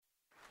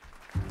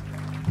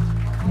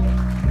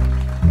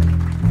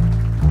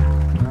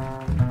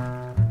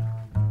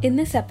In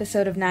this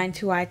episode of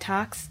 9to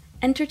Talks,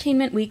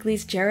 Entertainment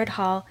Weekly's Gerrad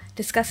Hall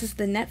discusses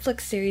the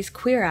Netflix series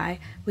Queer Eye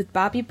with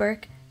Bobby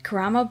Berk,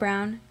 Karamo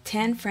Brown,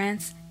 Tan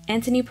France,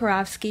 Antoni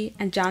Porowski,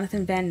 and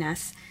Jonathan Van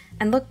Ness,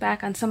 and look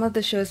back on some of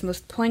the show's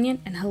most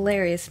poignant and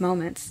hilarious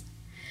moments.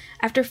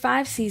 After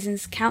 5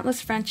 seasons,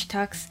 countless French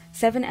tucks,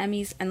 7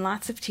 Emmys, and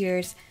lots of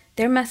tears,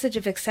 their message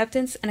of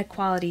acceptance and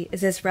equality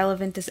is as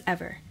relevant as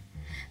ever.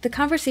 The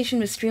conversation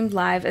was streamed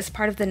live as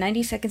part of the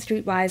 92nd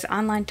Street Y's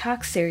online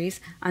talk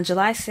series on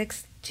July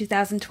 6,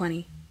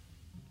 2020.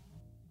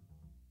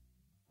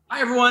 Hi,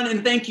 everyone,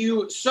 and thank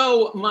you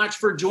so much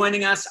for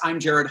joining us. I'm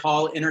Gerrad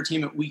Hall,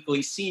 Entertainment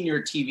Weekly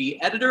Senior TV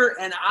Editor,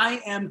 and I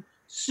am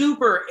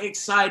super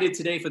excited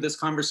today for this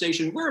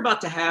conversation we're about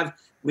to have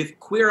with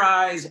Queer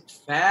Eye's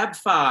Fab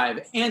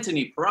Five: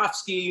 Antoni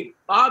Porowski,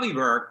 Bobby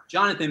Berk,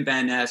 Jonathan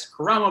Van Ness,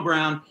 Karamo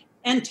Brown,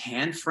 and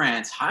Tan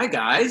France. Hi,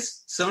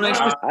 guys. So nice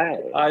to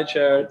Hi,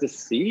 Gerrad. To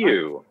see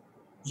you.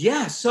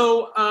 Yeah,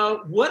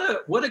 so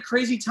what a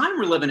crazy time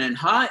we're living in,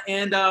 huh?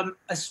 And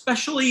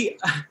especially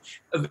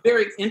a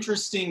very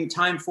interesting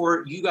time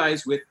for you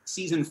guys with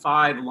season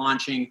 5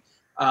 launching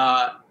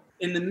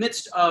in the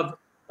midst of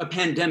a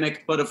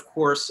pandemic, but of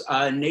course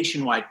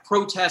nationwide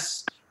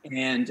protests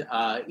and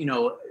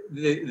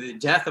the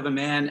death of a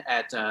man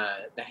at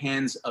the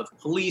hands of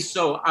police.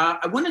 So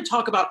I want to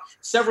talk about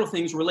several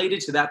things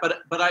related to that,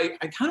 but I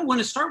kind of want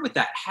to start with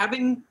that.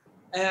 Having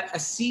a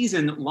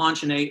season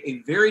launch in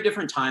a very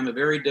different time, a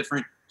very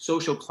different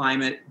social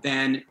climate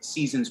than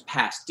seasons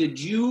past. Did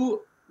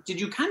you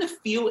kind of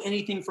feel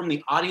anything from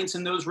the audience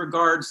in those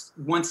regards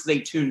once they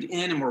tuned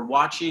in and were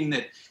watching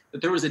that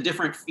there was a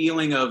different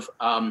feeling of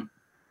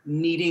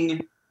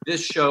needing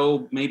this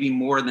show maybe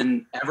more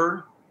than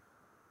ever?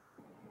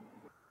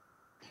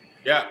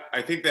 Yeah,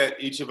 I think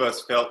that each of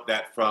us felt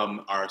that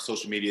from our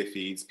social media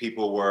feeds.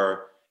 People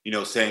were,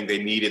 saying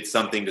they needed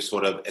something to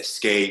sort of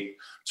escape,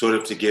 sort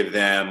of to give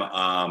them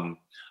a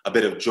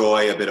bit of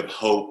joy, a bit of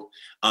hope,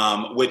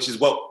 which is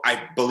what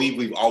I believe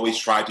we've always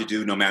tried to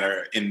do, no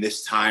matter in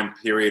this time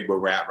period where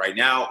we're at right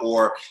now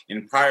or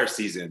in prior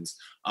seasons.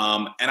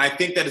 And I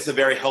think that it's a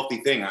very healthy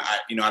thing. I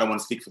don't want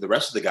to speak for the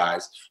rest of the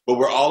guys, but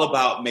we're all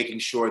about making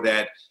sure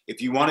that if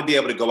you want to be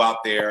able to go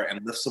out there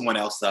and lift someone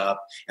else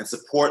up and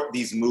support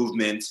these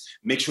movements,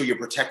 make sure you're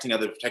protecting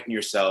others, protecting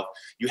yourself,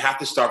 you have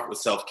to start with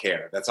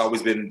self-care. That's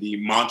always been the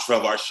mantra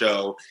of our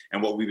show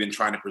and what we've been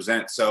trying to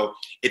present. So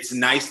it's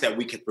nice that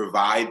we could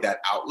provide that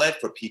outlet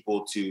for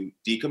people to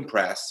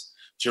decompress,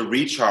 to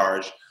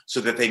recharge, so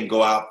that they can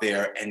go out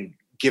there and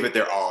give it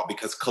their all,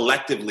 because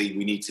collectively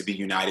we need to be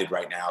united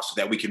right now so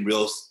that we can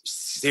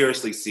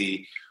seriously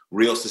see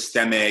real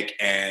systemic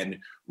and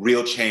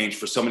real change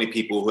for so many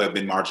people who have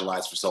been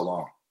marginalized for so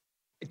long.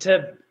 I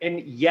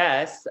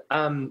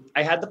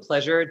had the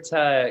pleasure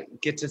to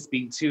get to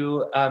speak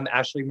to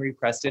Ashley Marie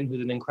Preston,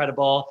 who's an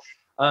incredible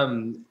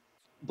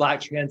Black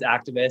trans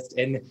activist.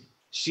 And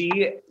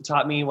she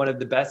taught me one of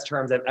the best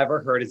terms I've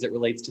ever heard as it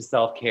relates to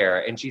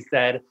self-care. And she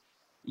said,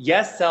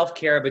 yes,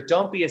 self-care, but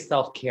don't be a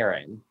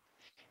self-caring.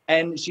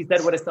 And she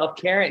said, what a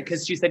self-care,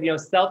 because she said,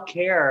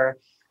 self-care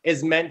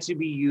is meant to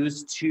be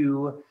used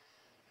to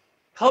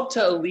help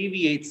to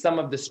alleviate some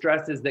of the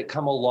stresses that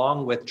come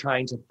along with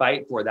trying to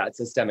fight for that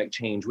systemic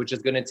change, which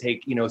is going to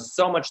take,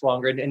 so much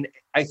longer. And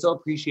I so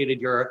appreciated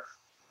your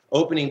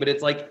opening, but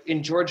it's like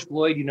in George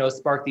Floyd,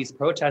 sparked these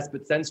protests.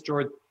 But since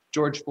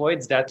George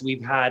Floyd's death,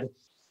 we've had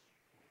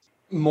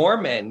more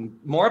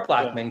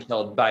Black men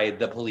killed by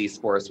the police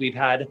force. We've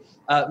had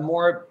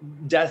more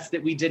deaths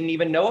that we didn't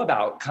even know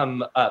about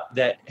come up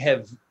that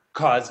have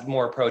caused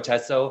more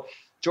protests. So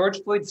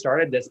George Floyd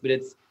started this, but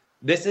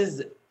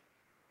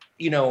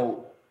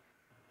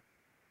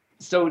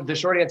so the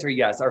short answer,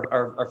 yes,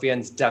 our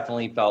fans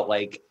definitely felt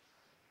like,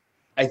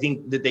 I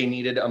think that they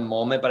needed a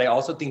moment, but I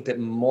also think that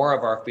more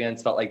of our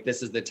fans felt like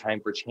this is the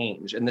time for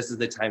change, and this is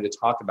the time to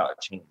talk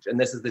about change, and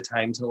this is the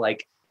time to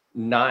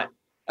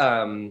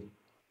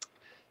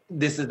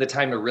this is the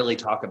time to really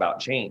talk about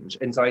change.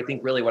 And so I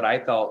think really what I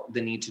felt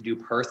the need to do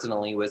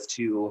personally was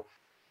to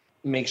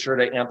make sure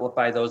to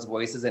amplify those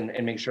voices and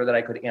make sure that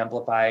I could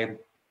amplify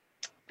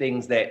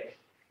things that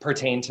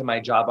pertain to my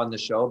job on the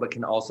show, but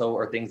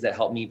or things that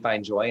help me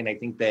find joy. And I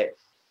think that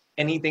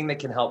anything that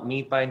can help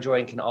me find joy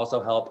and can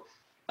also help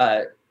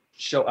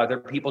show other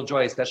people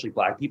joy, especially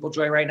Black people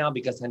joy right now,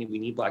 because honey, we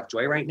need Black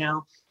joy right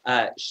now.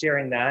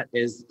 Sharing that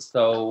is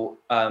so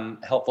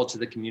helpful to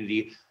the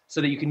community, so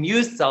that you can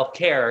use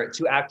self-care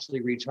to actually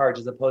recharge,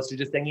 as opposed to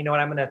just saying, you know what,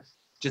 I'm going to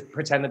just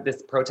pretend that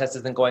this protest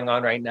isn't going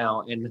on right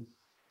now and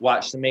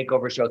watch the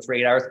makeover shows for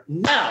 8 hours.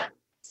 No,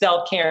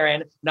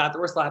 self-caring. Not that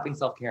we're slapping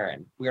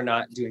self-caring. We're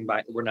not doing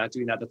that.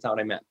 That's not what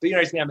I meant. But you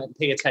understand, I meant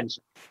pay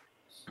attention.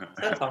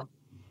 That's all.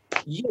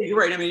 Yeah, you're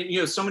right. I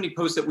mean, so many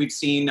posts that we've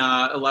seen,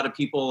 a lot of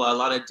people, a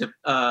lot of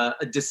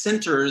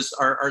dissenters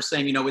are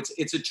saying,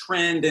 it's a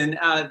trend and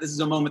this is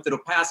a moment that'll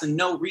pass. And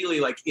no,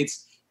 really, like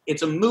it's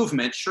it's a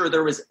movement. Sure,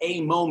 there was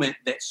a moment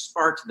that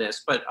sparked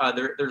this, but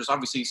there's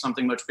obviously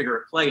something much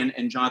bigger at play.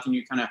 And Jonathan,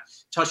 you kind of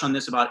touched on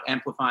this about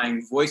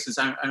amplifying voices.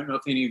 I don't know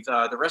if any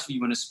of the rest of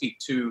you want to speak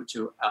to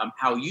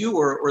how you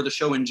or the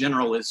show in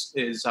general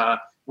is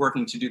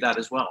working to do that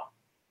as well.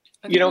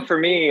 You know, for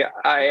me,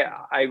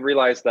 I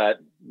realize that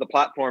the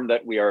platform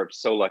that we are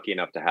so lucky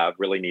enough to have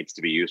really needs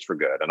to be used for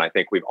good. And I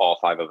think we've all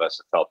five of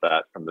us have felt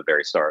that from the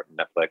very start,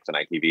 Netflix and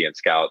ITV and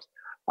Scout.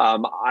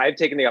 I've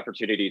taken the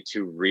opportunity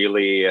to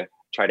really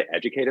try to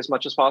educate as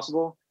much as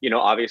possible. You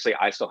know, obviously,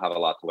 I still have a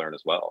lot to learn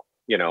as well.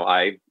 You know,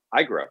 I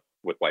grew up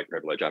with white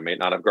privilege. I may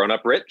not have grown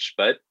up rich,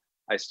 but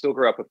I still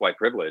grew up with white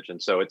privilege. And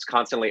so it's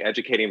constantly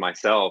educating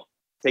myself,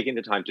 taking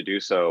the time to do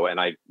so. And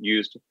I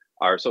used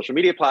our social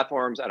media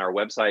platforms and our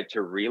website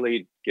to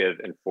really give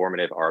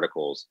informative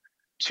articles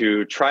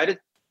to try to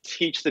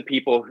teach the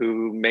people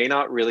who may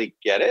not really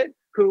get it,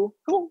 who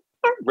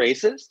aren't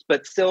racist,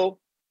 but still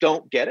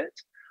don't get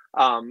it.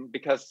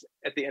 Because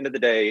at the end of the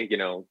day, you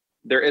know,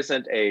 there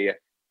isn't a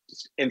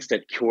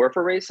instant cure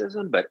for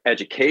racism, but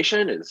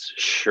education is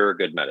sure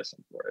good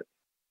medicine for it.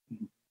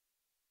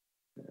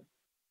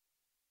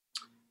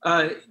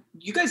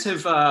 You guys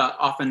have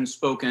often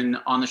spoken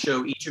on the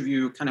show. Each of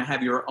you kind of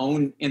have your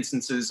own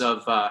instances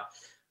of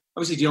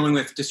obviously dealing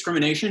with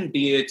discrimination,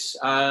 be it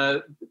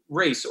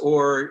race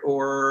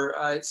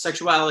or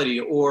sexuality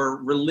or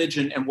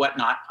religion and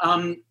whatnot.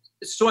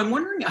 So I'm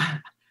wondering,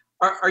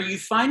 are you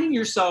finding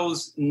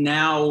yourselves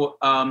now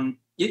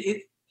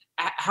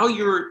how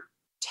you're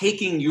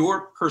taking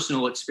your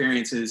personal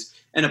experiences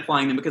and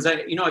applying them? Because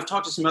I've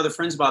talked to some other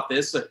friends about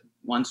this,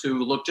 ones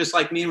who look just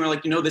like me and were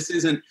like, this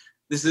isn't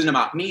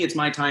about me. It's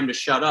my time to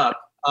shut up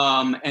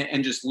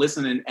and just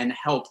listen and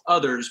help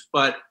others.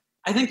 But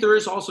I think there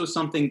is also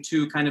something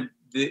to kind of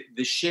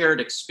the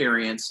shared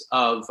experience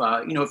of,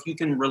 if you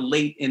can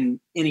relate in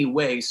any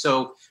way.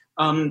 So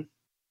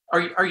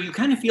are you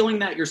kind of feeling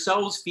that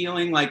yourselves,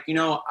 feeling like,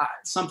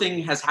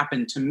 something has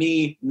happened to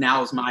me,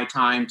 now's my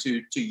time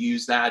to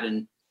use that?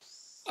 And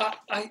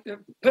I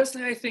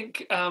personally, I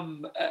think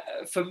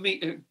for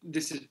me,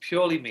 this is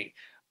purely me.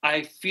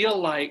 I feel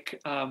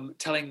like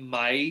telling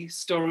my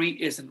story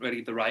isn't really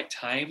the right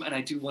time. And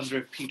I do wonder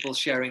if people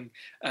sharing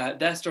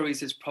their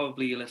stories is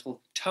probably a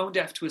little tone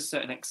deaf to a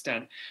certain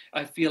extent.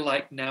 I feel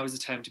like now is the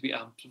time to be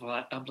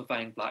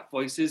amplifying Black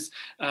voices.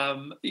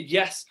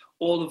 Yes,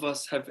 all of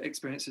us have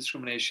experienced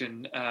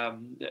discrimination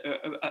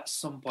at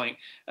some point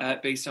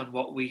based on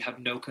what we have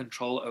no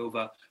control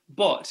over.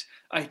 But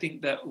I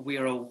think that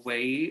we're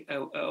away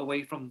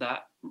from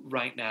that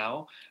right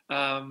now,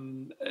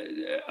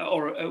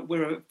 or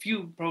we're a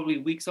few probably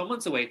weeks or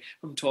months away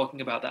from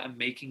talking about that and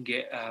making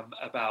it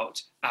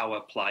about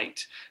our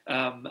plight.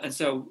 And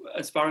so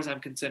as far as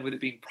I'm concerned, with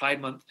it being Pride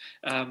Month,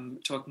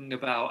 talking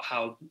about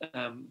how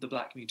the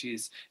Black community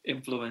is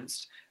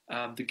influenced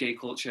the gay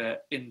culture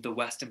in the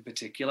West in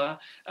particular,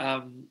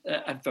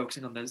 and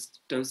focusing on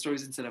those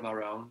stories instead of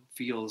our own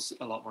feels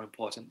a lot more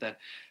important than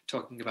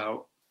talking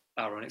about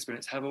our own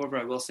experience. However,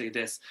 I will say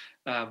this,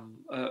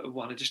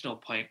 one additional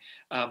point,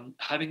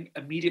 having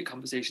immediate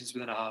conversations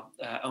within our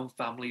own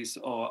families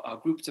or our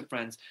groups of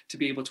friends to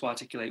be able to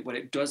articulate what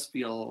it does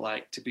feel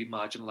like to be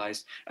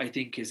marginalized, I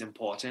think is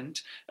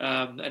important.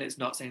 And it's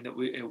not saying that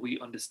we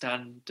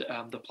understand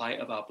the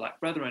plight of our Black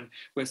brethren.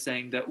 We're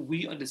saying that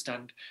we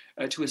understand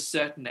to a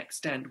certain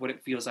extent what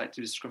it feels like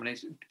to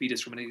be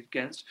discriminated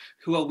against.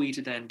 Who are we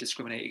to then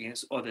discriminate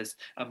against others?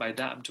 And by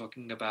that, I'm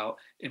talking about,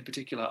 in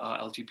particular, our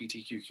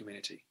LGBTQ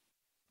community.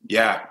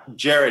 Yeah,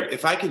 Gerrad,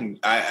 if I can,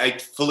 I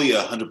fully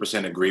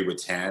 100% agree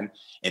with Tan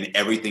and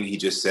everything he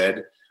just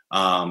said.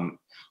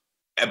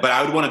 But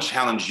I would want to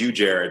challenge you,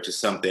 Gerrad, to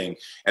something.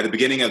 At the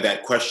beginning of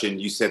that question,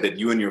 you said that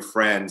you and your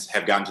friends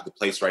have gotten to the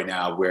place right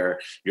now where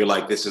you're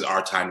like, this is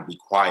our time to be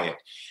quiet.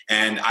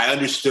 And I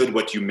understood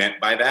what you meant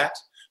by that.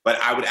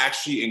 But I would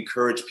actually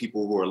encourage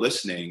people who are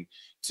listening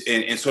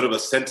in sort of a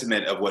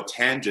sentiment of what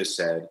Tan just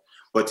said,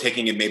 but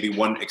taking it maybe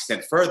one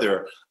extent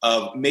further,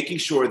 of making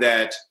sure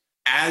that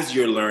as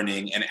you're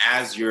learning and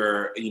as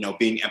you're,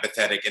 being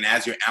empathetic and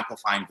as you're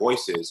amplifying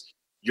voices,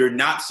 you're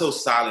not so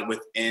silent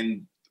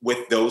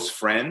with those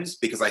friends,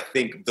 because I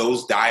think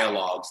those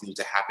dialogues need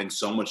to happen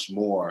so much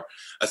more,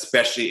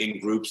 especially in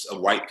groups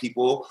of white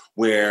people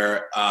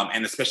where,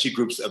 and especially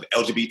groups of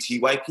LGBT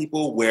white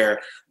people,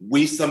 where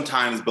we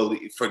sometimes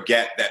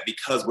forget that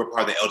because we're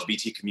part of the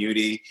LGBT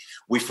community,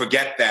 we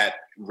forget that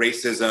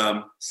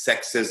racism,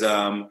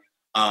 sexism,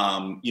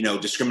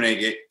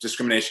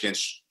 discrimination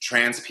against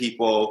trans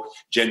people,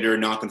 gender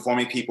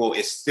nonconforming people,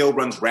 it still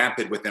runs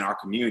rampant within our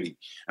community.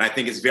 And I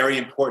think it's very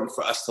important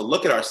for us to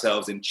look at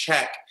ourselves and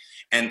check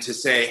and to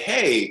say,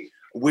 hey,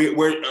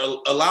 we're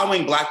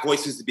allowing Black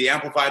voices to be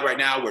amplified right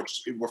now.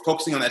 We're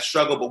focusing on that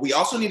struggle, but we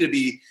also need to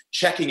be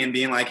checking and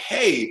being like,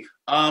 hey,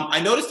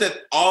 I noticed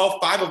that all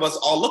five of us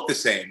all look the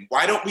same.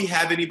 Why don't we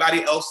have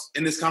anybody else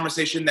in this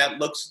conversation that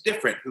looks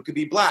different, who could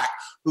be Black,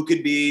 who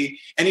could be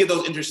any of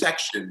those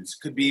intersections,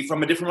 could be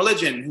from a different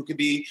religion, who could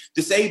be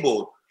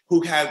disabled,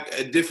 who have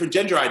a different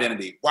gender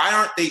identity. Why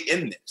aren't they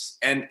in this?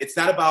 And it's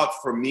not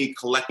about, for me,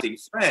 collecting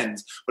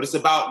friends, but it's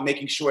about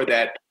making sure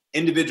that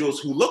individuals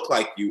who look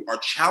like you are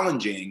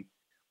challenging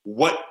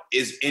what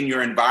is in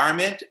your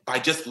environment by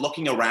just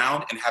looking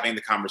around and having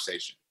the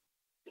conversation.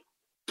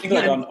 I think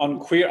like on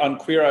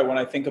Queer Eye, when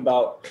I think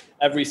about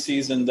every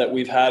season that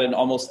we've had in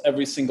almost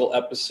every single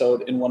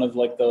episode in one of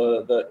like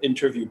the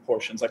interview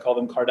portions, I call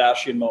them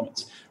Kardashian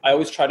moments. I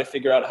always try to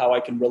figure out how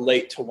I can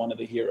relate to one of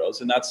the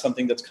heroes. And that's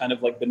something that's kind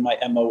of like been my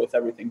MO with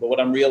everything. But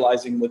what I'm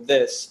realizing with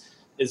this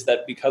is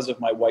that because of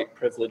my white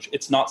privilege,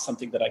 it's not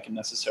something that I can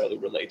necessarily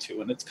relate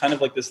to. And it's kind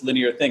of like this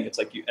linear thing. It's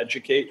like you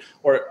educate,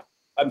 or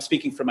I'm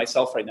speaking for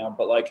myself right now,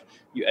 but like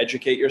you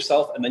educate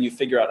yourself and then you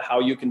figure out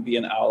how you can be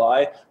an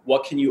ally.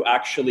 What can you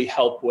actually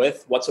help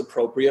with? What's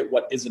appropriate?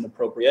 What isn't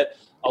appropriate?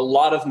 A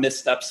lot of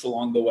missteps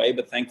along the way,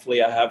 but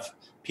thankfully I have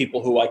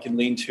people who I can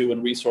lean to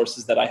and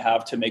resources that I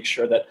have to make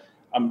sure that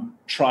I'm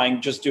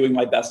just doing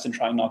my best and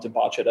trying not to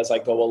botch it as I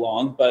go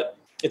along. But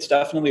it's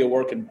definitely a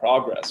work in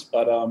progress.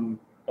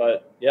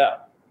 But yeah.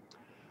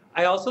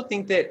 I also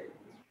think that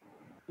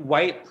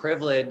white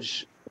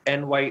privilege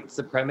and white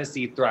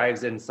supremacy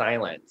thrives in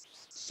silence.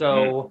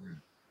 So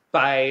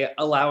by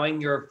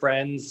allowing your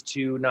friends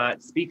to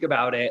not speak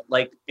about it,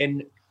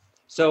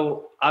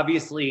 so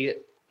obviously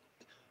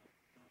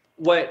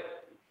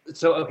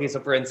so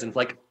for instance,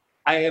 like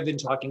I have been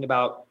talking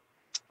about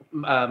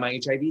my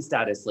HIV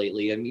status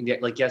lately. I mean,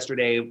 like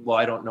yesterday, well,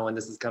 I don't know when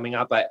this is coming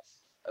up, but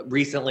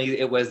recently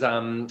it was,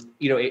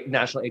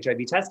 National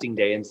HIV Testing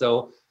Day. And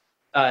so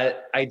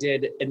I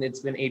did, and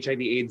it's been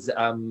HIV AIDS.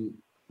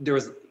 There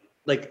was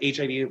like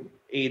HIV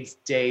AIDS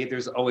Day.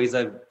 There's always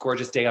a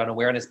gorgeous day on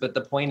awareness. But the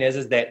point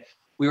is that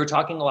we were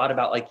talking a lot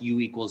about like U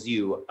equals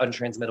U,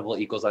 untransmittable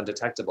equals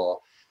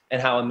undetectable,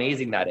 and how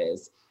amazing that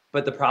is.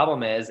 But the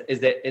problem is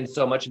that in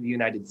so much of the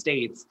United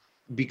States,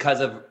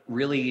 because of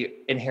really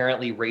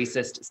inherently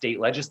racist state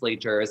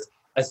legislatures,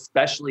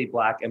 especially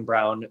Black and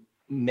brown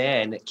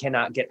men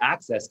cannot get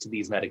access to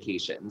these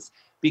medications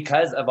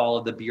because of all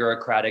of the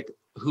bureaucratic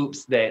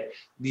hoops that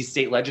these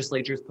state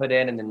legislatures put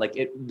in. And then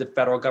the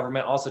federal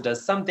government also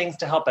does some things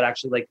to help, but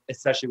actually like,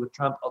 especially with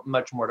Trump,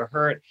 much more to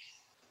hurt.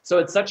 So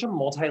it's such a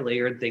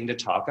multi-layered thing to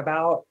talk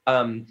about.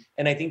 And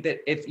I think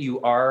that if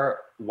you are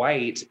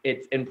white,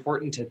 it's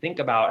important to think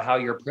about how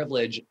your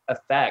privilege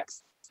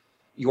affects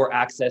your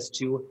access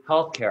to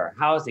healthcare,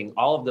 housing,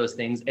 all of those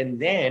things. And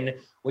then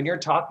when you're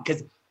talking,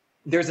 because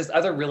there's this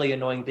other really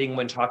annoying thing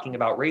when talking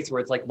about race where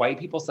it's like white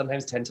people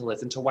sometimes tend to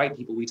listen to white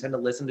people. We tend to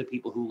listen to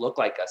people who look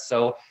like us.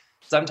 So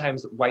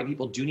sometimes white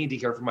people do need to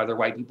hear from other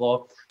white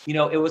people. You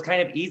know, it was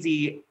kind of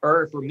easier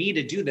for me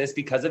to do this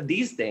because of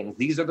these things.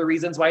 These are the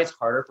reasons why it's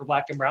harder for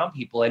Black and brown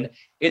people. And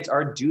it's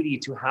our duty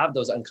to have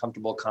those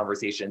uncomfortable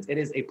conversations. It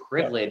is a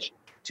privilege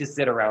to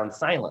sit around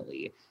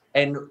silently.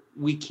 And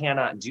we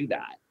cannot do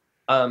that.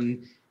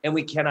 And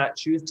we cannot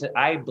choose to,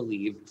 I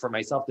believe for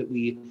myself, that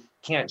we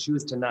can't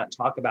choose to not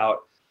talk about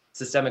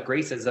systemic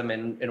racism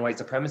and white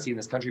supremacy in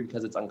this country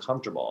because it's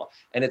uncomfortable.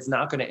 And it's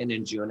not going to end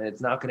in June, and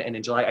it's not going to end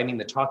in July. I mean,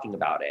 the talking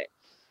about it.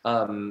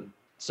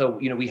 So,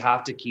 we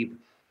have to keep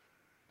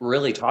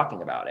really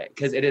talking about it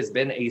because it has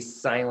been a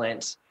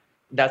silent,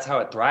 that's how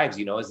it thrives,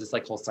 is this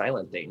like whole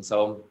silent thing.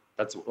 So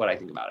that's what I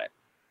think about it.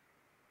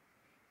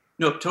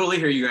 No, totally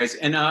hear you guys,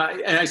 and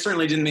I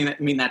certainly didn't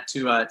mean that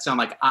to sound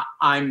like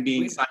I'm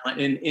being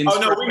silent.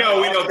 Oh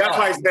no, we know. That's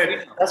why I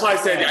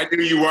said I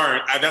knew you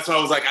weren't. That's why I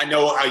was like, I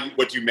know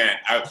what you meant.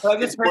 I was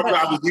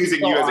using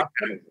you as a.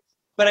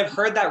 But I've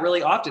heard that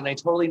really often. I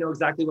totally know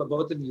exactly what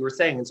both of you were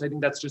saying, and so I think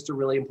that's just a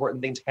really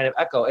important thing to kind of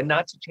echo, and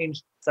not to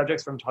change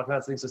subjects from talking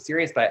about something so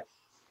serious, but.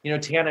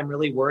 Tan, I'm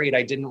really worried.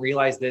 I didn't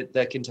realize that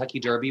the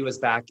Kentucky Derby was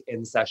back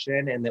in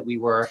session and that we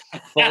were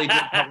fully doing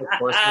public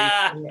horse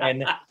racing.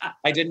 And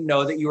I didn't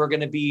know that you were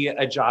going to be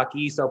a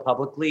jockey so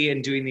publicly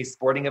and doing these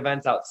sporting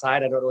events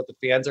outside. I don't know what the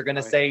fans are going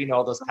to say.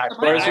 All those packed.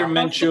 Where's your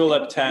mint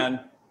julep, Tan?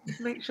 It's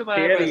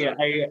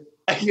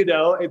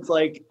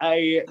like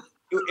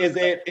is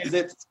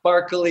it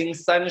sparkling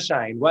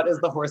sunshine? What is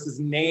the horse's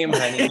name,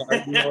 honey?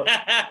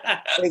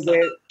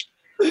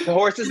 The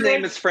horse's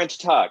name is French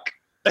Tuck.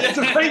 That's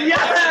right.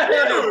 Yeah.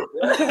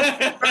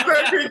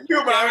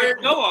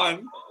 Go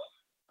on.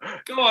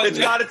 It's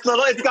got its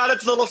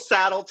little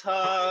saddle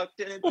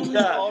tucked and it's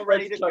all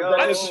ready to go.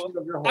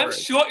 I'm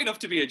short enough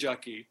to be a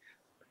jockey.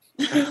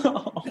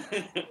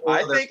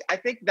 I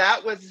think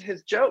that was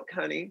his joke,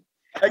 honey.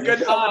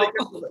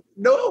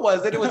 No, it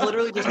wasn't. It was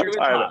literally just your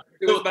top.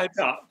 It was my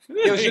top.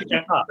 It was just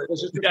your top. It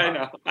was just your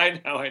top. I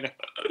know.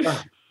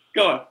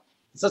 Go on.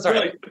 So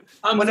sorry.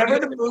 Whenever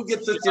the mood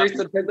gets so serious,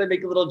 sometimes I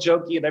make a little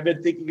jokey, and I've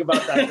been thinking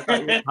about that.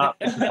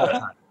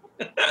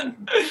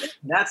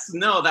 That's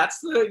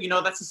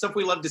the stuff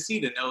we love to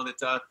see, to know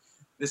that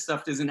this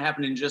stuff isn't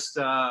happening just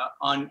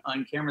on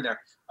camera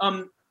there.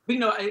 But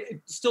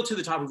still to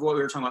the topic of what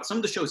we were talking about, some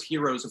of the show's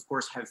heroes, of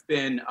course, have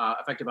been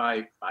affected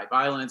by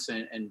violence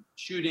and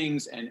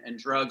shootings and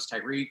drugs.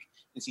 Tyreek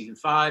in season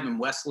 5, and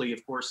Wesley,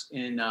 of course,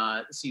 in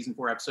season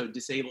 4 episode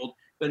Disabled,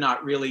 but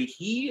not really.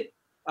 He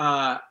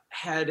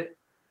had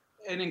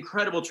an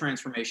incredible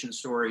transformation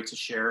story to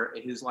share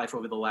his life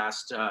over the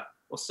last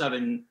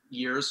 7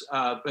 years.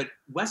 But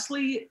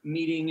Wesley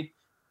meeting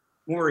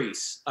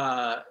Maurice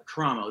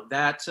Karamo,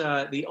 that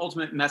the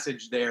ultimate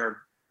message there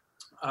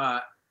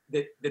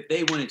that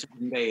they wanted to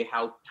convey,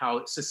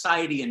 how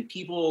society and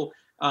people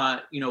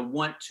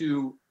want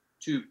to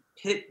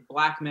pit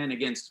black men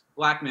against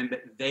black men,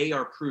 but they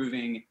are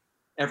proving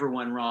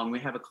everyone wrong. We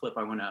have a clip.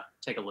 I want to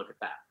take a look at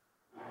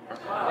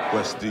that.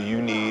 Wes, do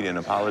you need an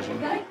apology?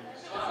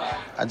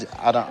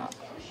 I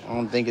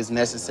don't think it's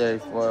necessary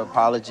for an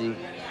apology.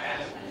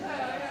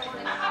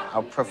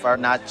 I prefer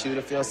not you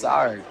to feel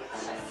sorry.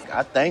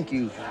 I thank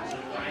you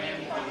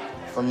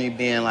for me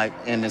being like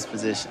in this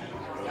position.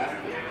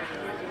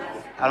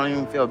 I don't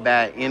even feel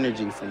bad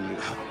energy from you.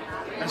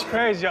 That's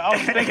crazy. I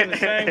was thinking the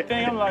same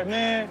thing. I'm like,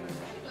 man.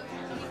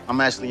 I'm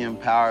actually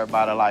empowered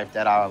by the life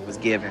that I was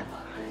given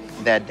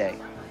that day.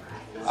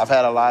 I've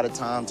had a lot of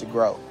time to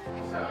grow.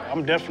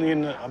 I'm definitely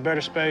in a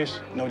better space,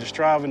 just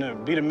striving to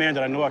be the man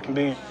that I know I can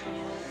be.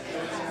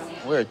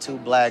 We're two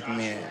black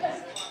men,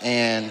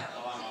 and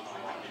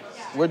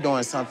we're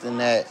doing something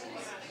that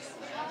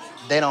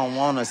they don't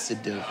want us to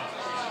do.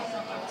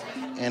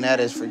 And that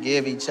is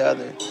forgive each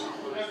other,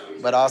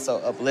 but also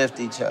uplift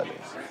each other.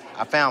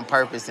 I found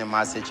purpose in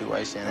my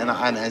situation,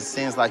 and it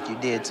seems like you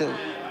did too.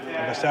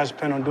 Like I said, I just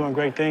plan on doing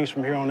great things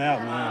from here on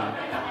out, man.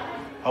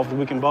 Hopefully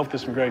we can both do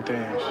some great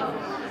things.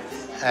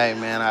 Hey,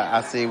 man,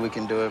 I see we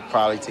can do it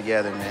probably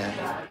together,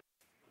 man.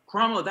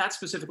 Karamo, that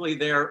specifically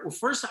there. Well,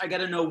 first, I got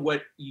to know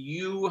what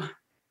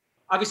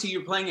obviously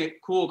you're playing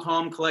it cool,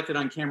 calm, collected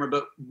on camera,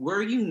 but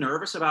were you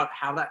nervous about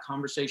how that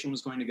conversation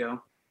was going to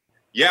go?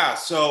 Yeah,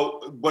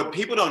 so what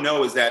people don't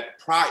know is that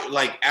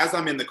as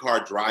I'm in the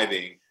car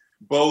driving,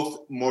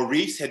 both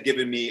Maurice had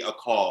given me a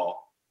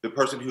call, the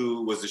person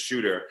who was the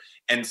shooter,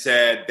 and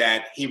said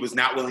that he was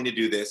not willing to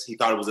do this. He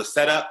thought it was a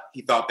setup.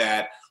 He thought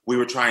that we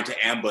were trying to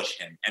ambush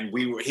him, and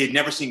he had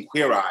never seen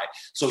Queer Eye,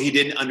 so he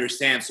didn't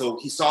understand. So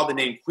he saw the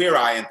name Queer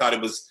Eye and thought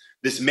it was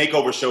this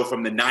makeover show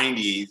from the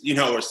 90s,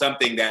 or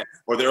something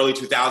or the early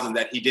 2000s,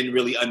 that he didn't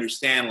really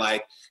understand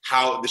like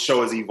how the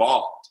show has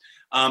evolved.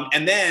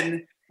 And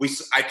then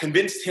I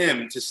convinced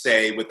him to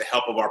stay with the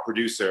help of our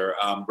producer,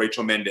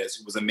 Rachel Mendez,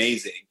 who was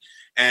amazing.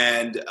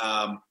 And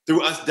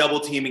through us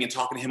double teaming and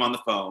talking to him on the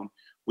phone,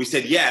 we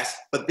said yes.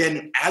 But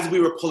then as we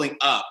were pulling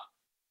up,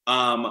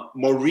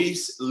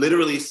 Maurice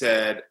literally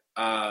said,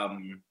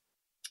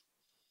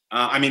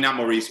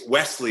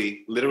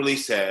 Wesley literally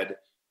said,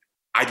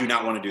 I do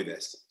not want to do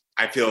this.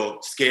 I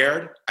feel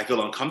scared. I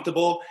feel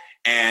uncomfortable.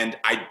 And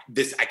I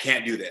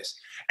can't do this.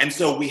 And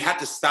so I had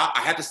to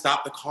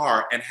stop the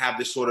car and have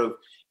this sort of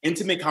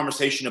intimate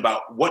conversation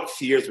about what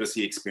fears was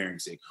he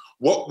experiencing?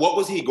 What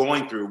was he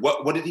going through?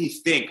 What did he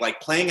think? Like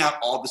playing out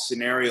all the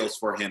scenarios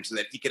for him so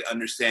that he could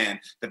understand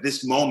that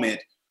this moment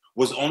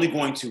was only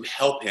going to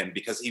help him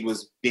because he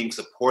was being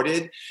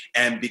supported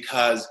and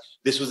because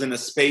this was in a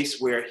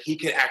space where he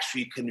could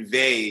actually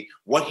convey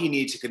what he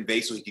needed to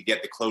convey so he could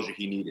get the closure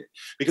he needed.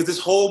 Because this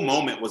whole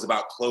moment was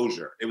about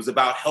closure. It was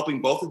about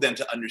helping both of them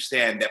to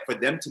understand that for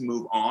them to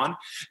move on,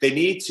 they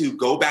need to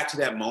go back to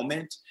that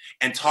moment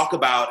and talk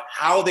about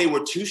how they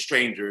were two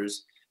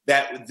strangers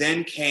that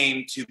then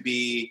came to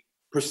be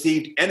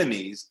perceived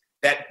enemies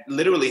that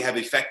literally have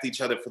affected each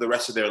other for the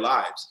rest of their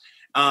lives.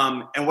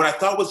 And what I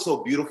thought was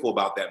so beautiful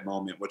about that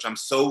moment, which I'm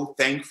so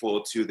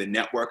thankful to the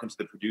network and to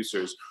the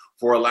producers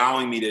for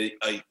allowing me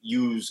to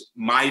use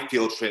my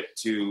field trip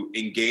to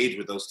engage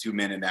with those two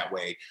men in that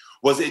way,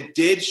 was it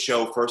did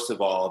show, first of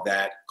all,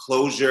 that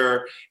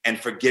closure and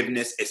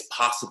forgiveness is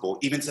possible,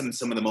 even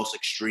some of the most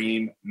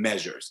extreme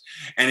measures.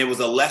 And it was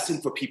a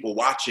lesson for people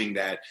watching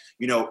that,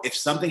 if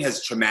something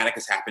as traumatic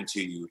has happened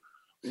to you,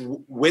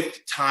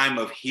 with time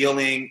of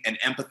healing and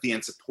empathy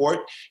and support,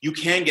 you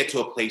can get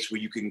to a place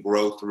where you can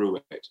grow through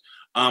it.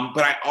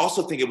 But I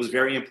also think it was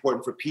very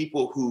important for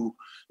people who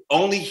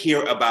only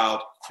hear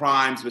about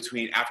crimes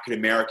between African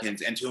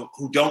Americans and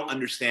who don't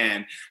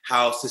understand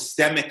how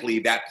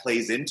systemically that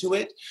plays into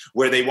it,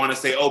 where they want to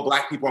say, oh,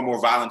 Black people are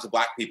more violent to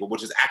Black people,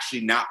 which is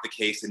actually not the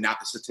case and not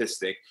the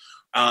statistic.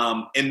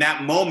 In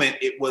that moment,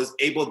 it was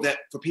able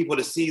for people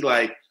to see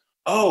like,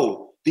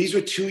 oh, these were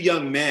two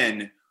young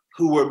men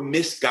who were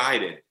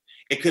misguided.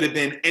 It could have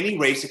been any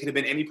race, it could have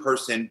been any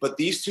person, but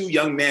these two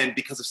young men,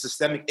 because of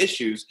systemic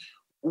issues,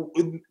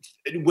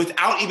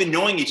 without even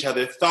knowing each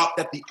other, thought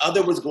that the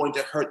other was going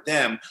to hurt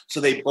them,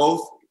 so they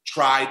both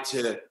tried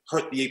to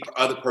hurt the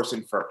other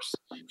person first,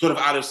 sort of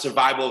out of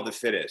survival of the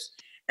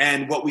fittest.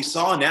 And what we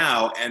saw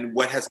now, and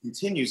what has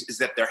continues, is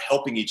that they're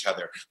helping each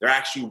other. They're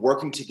actually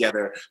working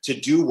together to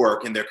do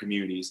work in their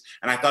communities.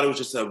 And I thought it was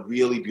just a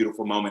really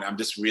beautiful moment. I'm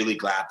just really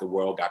glad the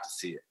world got to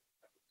see it.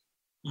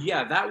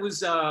 Yeah, that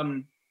was,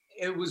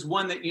 it was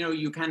one that,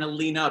 you kind of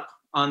lean up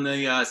on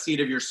the seat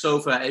of your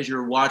sofa as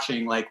you're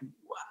watching. Like,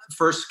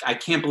 first, I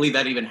can't believe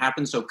that even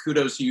happened. So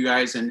kudos to you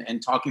guys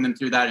and talking them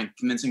through that and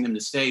convincing them to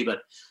stay.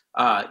 But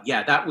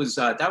yeah, that was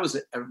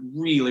a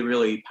really,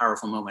 really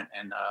powerful moment,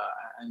 and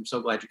I'm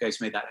so glad you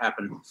guys made that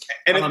happen.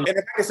 And if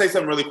I can say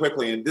something really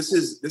quickly, and this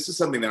is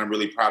something that I'm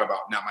really proud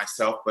about, not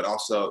myself, but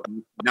also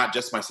not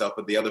just myself,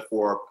 but the other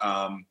four,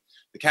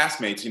 the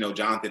castmates,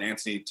 Jonathan,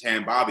 Antoni,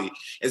 Tan, Bobby,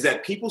 is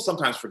that people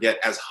sometimes forget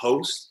as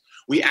hosts,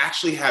 we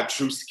actually have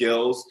true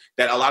skills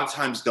that a lot of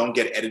times don't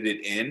get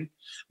edited in,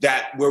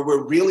 that where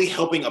we're really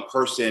helping a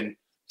person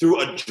through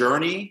a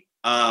journey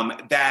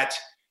that,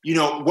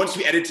 once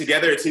we edit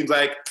together, it seems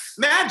like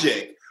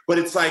magic. But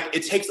it's like,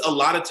 it takes a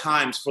lot of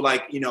times for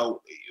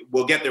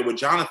we'll get there with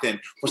Jonathan,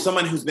 for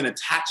someone who's been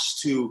attached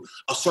to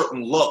a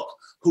certain look,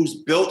 who's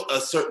built a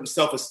certain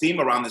self-esteem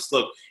around this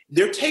look.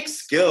 There takes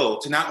skill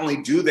to not only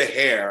do the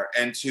hair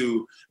and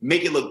to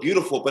make it look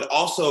beautiful, but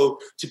also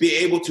to be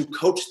able to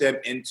coach them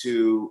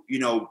into,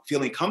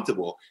 feeling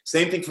comfortable.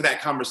 Same thing for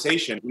that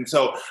conversation. And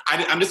so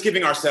I'm just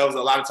giving ourselves,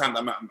 a lot of times,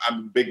 I'm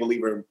a big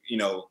believer,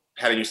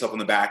 patting yourself on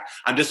the back.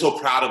 I'm just so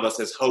proud of us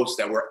as hosts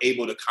that we're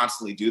able to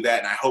constantly do that.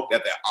 And I hope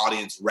that the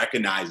audience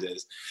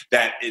recognizes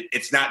that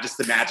it's not just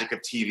the magic of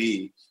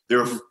TV.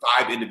 There are 5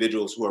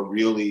 individuals who are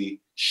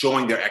really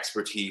showing their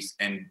expertise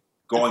and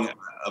going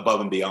above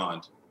and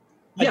beyond.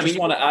 I just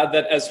want to add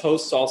that as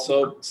hosts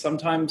also,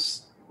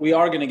 sometimes we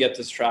are going to get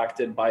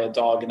distracted by a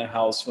dog in a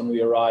house when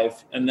we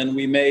arrive, and then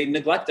we may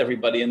neglect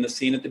everybody in the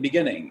scene at the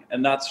beginning.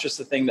 And that's just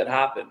the thing that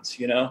happens,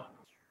 A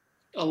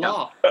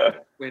lot,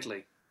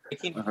 weirdly. I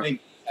keep thinking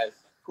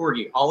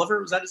Corgi.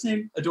 Oliver, was that his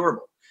name?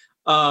 Adorable.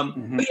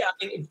 But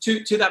yeah,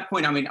 to that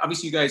point,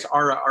 obviously you guys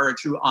are a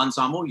true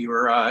ensemble. You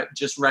were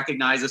just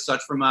recognized as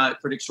such from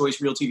Critics' Choice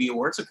Real TV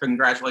Awards, so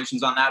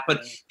congratulations on that.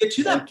 But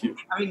to that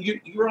point,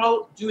 you're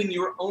all doing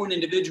your own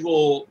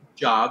individual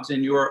jobs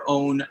and your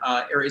own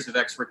areas of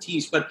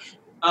expertise. But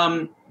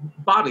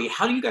Bobby,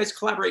 how do you guys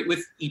collaborate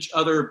with each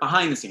other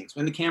behind the scenes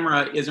when the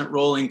camera isn't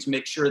rolling to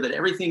make sure that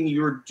everything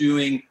you're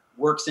doing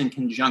works in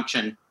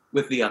conjunction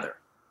with the other?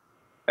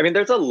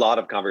 There's a lot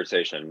of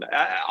conversation.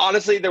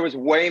 Honestly, there was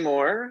way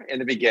more in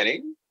the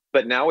beginning,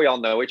 but now we all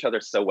know each other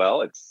so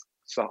well. It's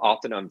so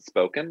often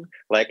unspoken.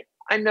 Like,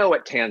 I know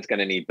what Tan's going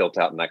to need built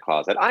out in that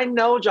closet. I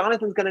know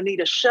Jonathan's going to need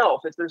a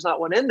shelf if there's not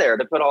one in there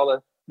to put all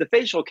the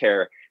facial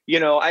care.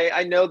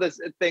 I know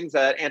there's things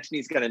that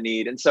Antoni's going to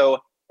need. And so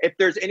if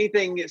there's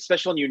anything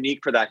special and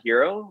unique for that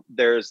hero,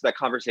 there's that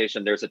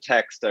conversation, there's a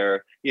text,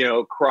 or,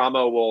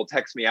 Karamo will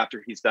text me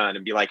after he's done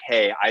and be like,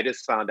 hey, I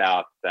just found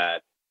out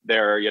that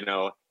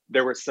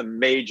there were some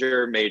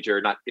major,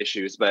 not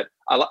issues, but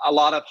a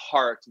lot of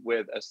heart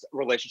with a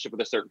relationship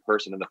with a certain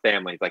person in the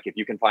family. Like, if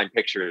you can find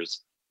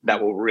pictures,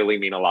 that will really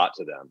mean a lot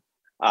to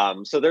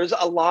them. So there's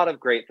a lot of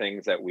great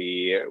things that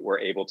we were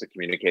able to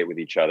communicate with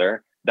each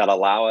other that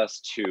allow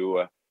us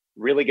to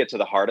really get to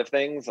the heart of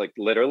things, like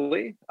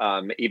literally,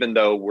 even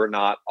though we're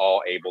not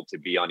all able to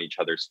be on each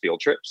other's field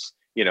trips.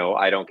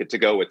 I don't get to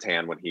go with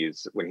Tan when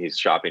he's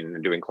shopping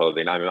and doing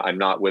clothing. I'm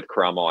not with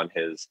Karamo on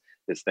his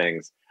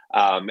things.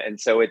 And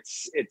so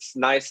it's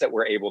nice that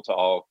we're able to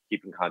all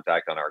keep in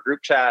contact on our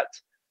group chat,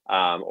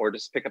 or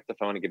just pick up the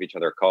phone and give each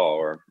other a call.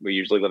 Or we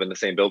usually live in the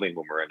same building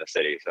when we're in the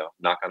city. So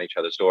knock on each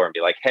other's door and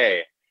be like,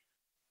 hey,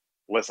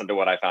 listen to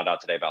what I found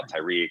out today about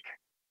Tyreek.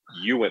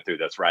 You went through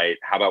this, right?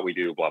 How about we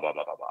do blah, blah,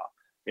 blah, blah,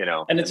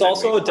 blah. And it's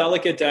also a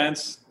delicate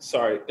dance.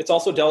 It's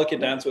also a delicate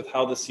dance with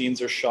how the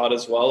scenes are shot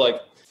as well. Like,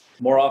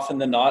 more often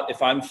than not,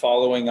 if I'm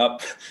following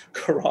up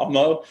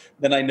Karamo,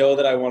 then I know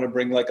that I want to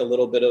bring like a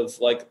little bit of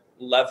like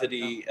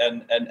levity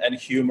and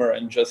humor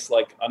and just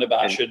like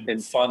unabashed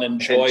and fun and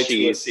joy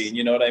to a scene.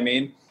 You know what I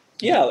mean?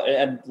 Yeah,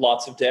 and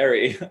lots of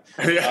dairy.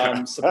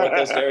 Support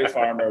those dairy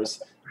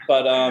farmers.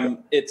 But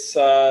it's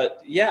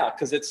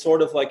because it's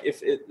sort of like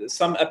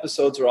some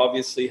episodes are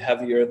obviously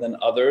heavier than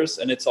others,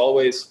 and it's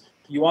always,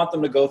 you want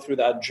them to go through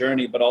that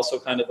journey, but also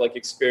kind of like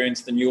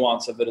experience the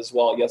nuance of it as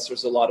well. Yes,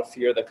 there's a lot of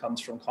fear that comes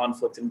from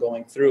conflict and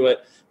going through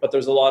it, but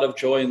there's a lot of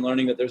joy in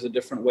learning that there's a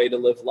different way to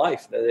live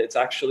life, that it's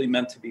actually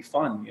meant to be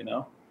fun,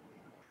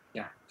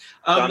 Yeah.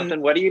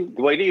 Jonathan, what are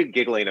you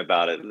giggling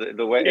about it?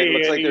 The way it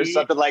looks like there's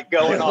something like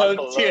going on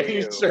below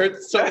you.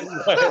 Shirt so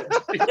much.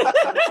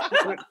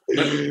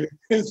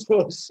 It's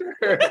so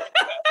sure.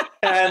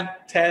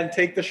 Tan,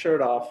 take the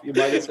shirt off. You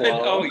might as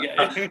well. Oh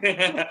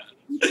yeah.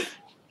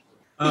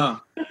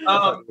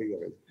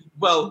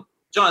 Well,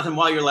 Jonathan,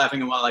 while you're laughing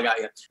and while I got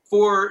you,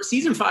 for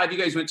season 5, you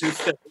guys went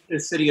to the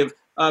city of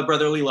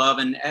brotherly love,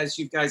 and as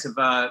you guys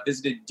have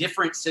visited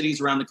different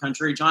cities around the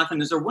country,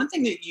 Jonathan, is there one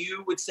thing that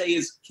you would say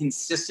is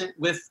consistent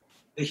with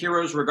the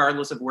heroes,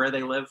 regardless of where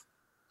they live?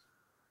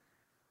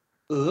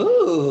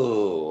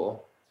 Ooh.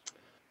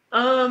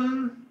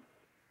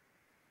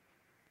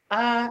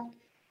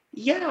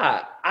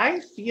 Yeah, I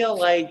feel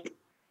like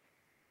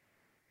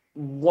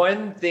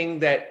one thing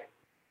that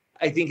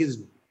I think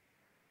has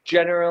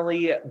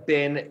generally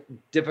been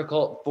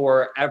difficult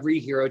for every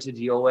hero to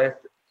deal with,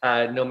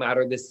 no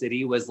matter the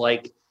city, was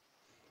like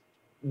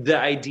the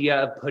idea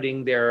of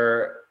putting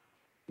their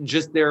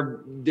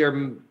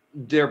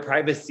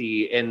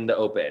privacy in the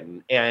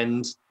open,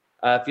 and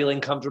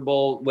feeling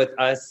comfortable with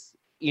us,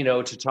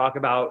 to talk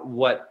about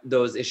what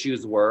those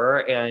issues were.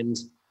 And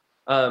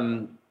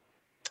And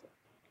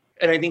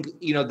I think,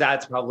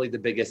 that's probably the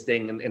biggest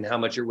thing in how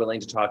much you're willing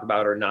to talk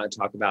about or not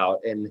talk about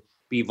and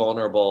be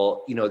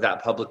vulnerable,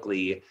 that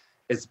publicly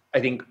is, I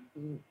think,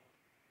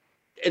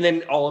 and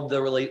then all of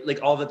the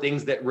all the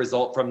things that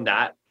result from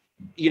that,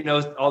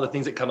 all the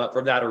things that come up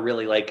from that are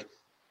really like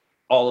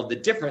all of the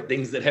different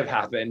things that have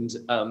happened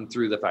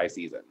through the 5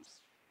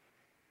 seasons.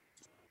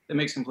 That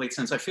makes complete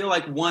sense. I feel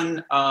like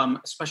one,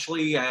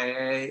 especially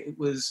it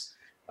was,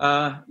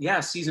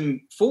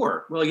 season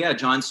 4. Well, yeah,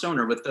 Jon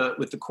Stoner with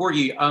the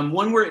corgi.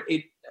 One where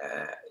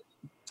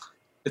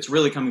it's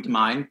really coming to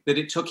mind that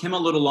it took him a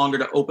little longer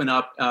to open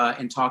up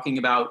in talking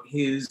about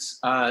his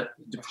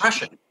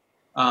depression,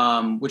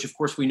 which of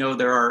course we know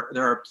there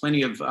are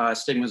plenty of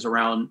stigmas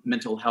around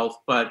mental health.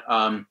 But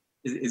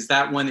is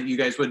that one that you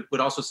guys would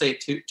also say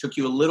it took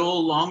you a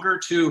little longer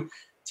to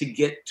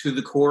get to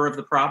the core of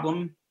the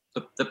problem?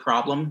 The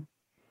problem?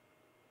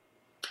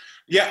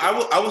 Yeah,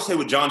 I will say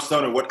with Jon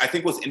Stoner, what I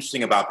think what's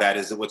interesting about that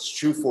is that what's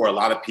true for a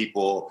lot of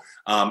people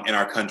in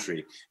our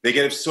country. They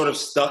get sort of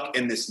stuck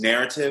in this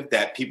narrative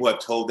that people have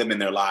told them in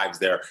their lives,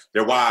 their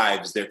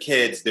wives, their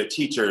kids, their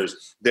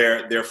teachers,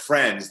 their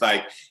friends.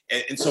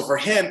 And so for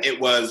him, it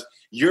was,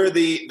 you're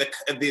the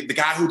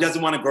guy who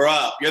doesn't want to grow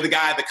up. You're the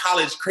guy, the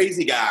college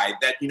crazy guy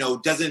that,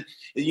 doesn't,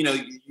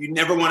 you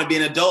never want to be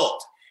an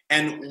adult.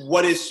 And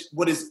what is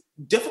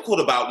difficult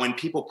about when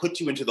people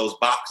put you into those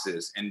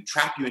boxes and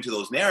trap you into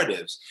those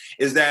narratives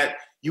is that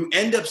you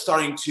end up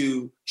starting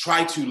to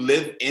try to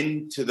live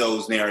into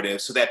those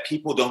narratives so that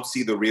people don't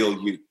see the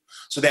real you,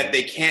 so that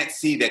they can't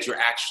see that you're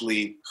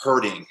actually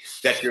hurting,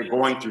 that you're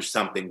going through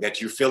something,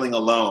 that you're feeling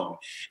alone.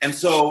 And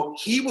so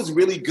he was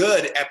really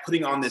good at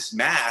putting on this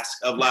mask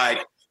of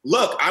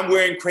look, I'm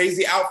wearing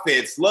crazy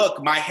outfits.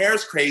 Look, my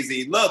hair's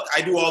crazy. Look,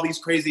 I do all these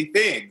crazy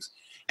things.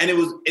 And it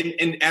was,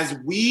 and as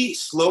we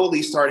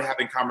slowly started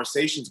having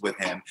conversations with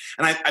him,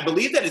 and I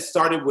believe that it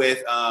started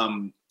with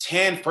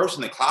Tan first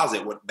in the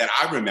closet, that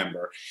I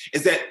remember,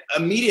 is that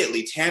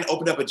immediately Tan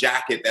opened up a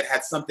jacket that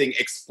had something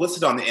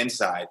explicit on the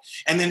inside.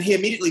 And then he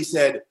immediately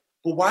said,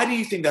 well, why do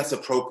you think that's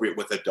appropriate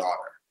with a daughter?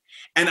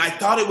 And I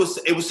thought it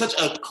was such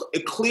a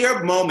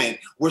clear moment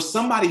where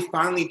somebody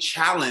finally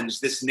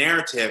challenged this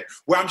narrative,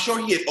 where I'm sure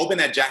he had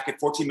opened that jacket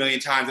 14 million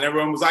times and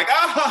everyone was like,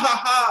 ah, ha,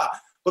 ha,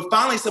 ha. But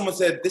finally someone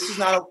said, this is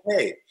not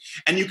okay.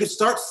 And you could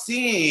start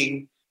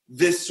seeing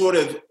this sort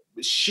of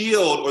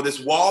shield or this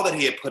wall that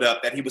he had put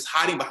up that he was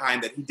hiding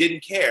behind, that he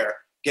didn't care,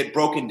 get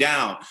broken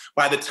down.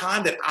 By the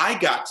time that I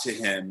got to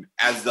him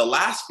as the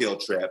last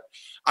field trip,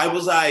 I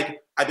was like,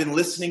 I've been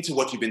listening to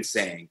what you've been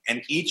saying.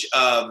 And each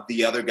of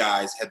the other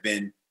guys have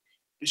been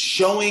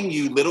showing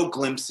you little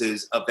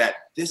glimpses of that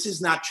this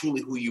is not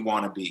truly who you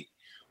want to be.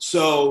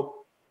 So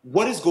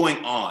what is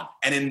going on?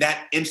 And in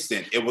that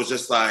instant, it was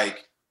just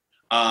like,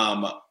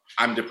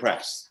 I'm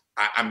depressed.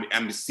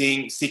 I'm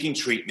seeking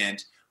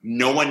treatment.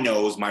 No one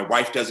knows. My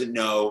wife doesn't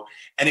know.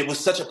 And it was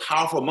such a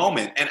powerful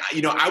moment. And,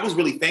 I was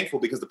really thankful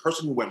because the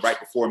person who went right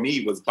before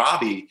me was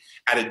Bobby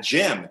at a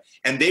gym.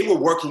 And they were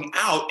working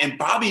out and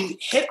Bobby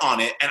hit on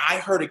it. And I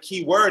heard a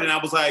key word and I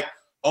was like,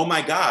 oh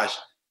my gosh,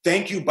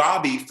 thank you,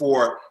 Bobby,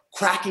 for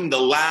cracking the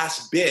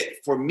last bit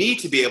for me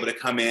to be able to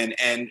come in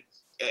and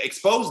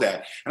expose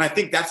that. And I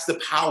think that's the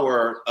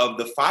power of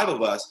the 5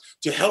 of us,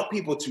 to help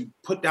people to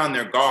put down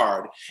their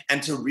guard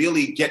and to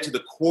really get to the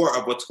core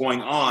of what's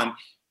going on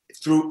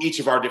through each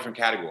of our different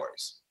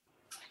categories.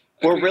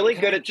 We're really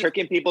good at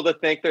tricking people to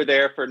think they're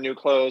there for new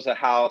clothes, a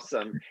house,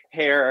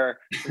 hair,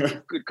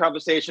 good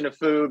conversation, of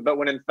food, but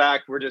when in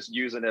fact we're just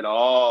using it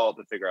all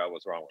to figure out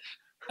what's wrong with it.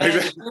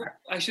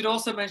 I should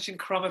also mention,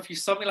 Karamo, if you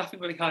saw me laughing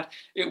really hard,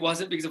 it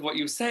wasn't because of what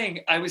you were saying.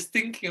 I was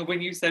thinking of when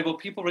you said, well,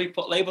 people really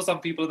put labels on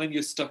people and then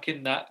you're stuck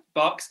in that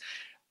box.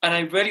 And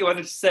I really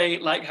wanted to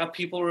say, how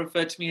people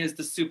refer to me as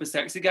the super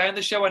sexy guy on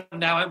the show, and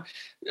now I'm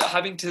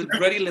having to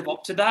really live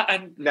up to that.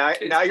 And now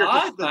you're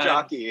just the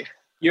jockey.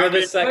 You're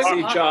the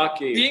sexy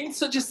jockey. Being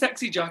such a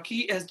sexy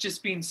jockey has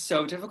just been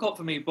so difficult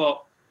for me,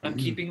 but I'm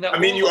keeping that. I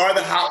mean, you are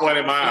the hot one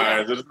in my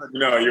eyes. Just,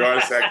 you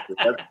are sexy.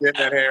 Let's get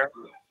that hair.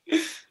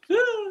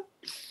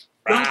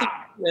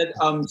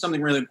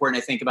 Something really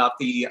important, I think, about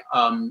the,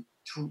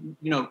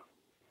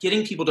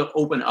 getting people to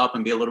open up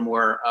and be a little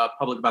more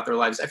public about their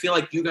lives. I feel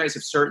like you guys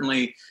have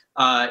certainly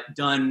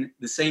done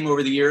the same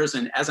over the years.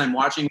 And as I'm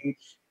watching,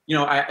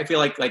 I feel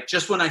like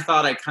just when I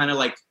thought I kind of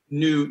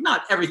knew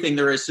not everything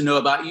there is to know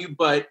about you,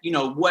 but,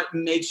 what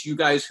makes you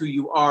guys who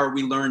you are,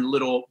 we learn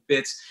little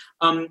bits.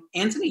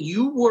 Antoni,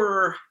 you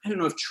were, I don't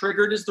know if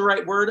triggered is the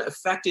right word,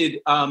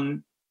 affected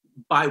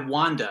by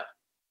Wanda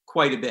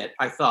quite a bit,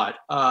 I thought,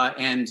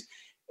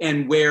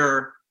 and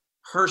where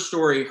her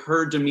story,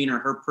 her demeanor,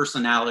 her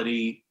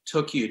personality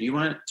took you. Do you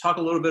want to talk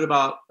a little bit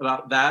about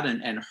that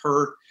and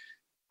her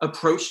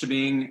approach to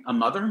being a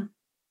mother?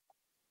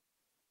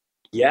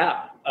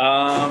 Yeah,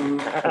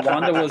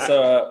 Wanda was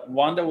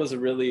a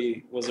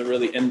really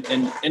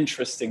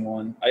interesting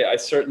one. I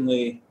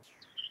certainly,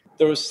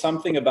 there was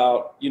something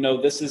about,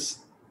 this is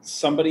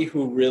somebody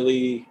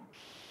who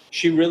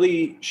she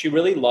really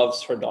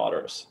loves her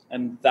daughters,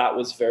 and that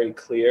was very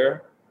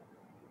clear.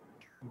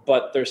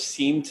 but there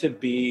seemed to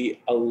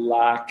be a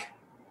lack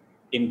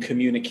in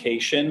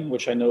communication,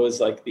 which I know is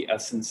like the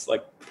essence,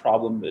 like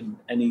problem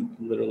in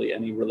literally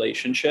any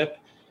relationship.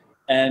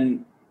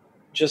 And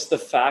just the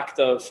fact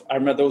of, I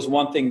remember there was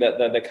one thing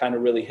that kind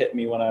of really hit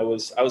me when I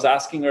was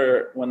asking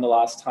her when the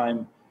last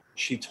time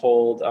she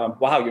told,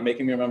 wow, you're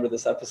making me remember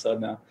this episode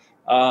now.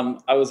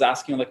 I was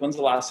asking her, like, when's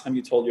the last time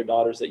you told your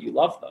daughters that you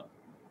love them?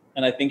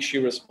 And I think she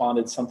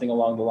responded something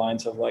along the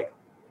lines of like,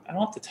 I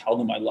don't have to tell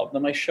them I love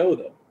them, I show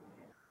them.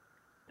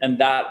 And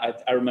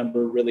that I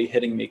remember really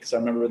hitting me, because I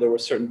remember there were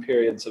certain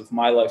periods of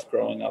my life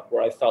growing up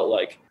where I felt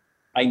like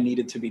I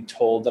needed to be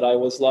told that I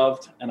was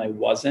loved and I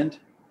wasn't.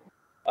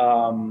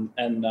 And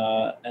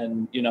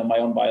you know, my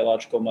own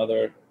biological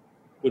mother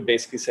would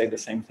basically say the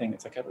same thing.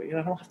 It's like, I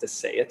don't have to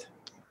say it.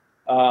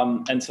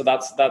 And so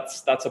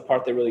that's a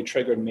part that really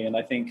triggered me. And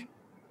I think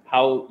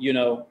how, you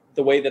know,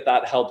 the way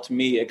that helped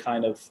me, it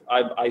kind of,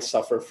 I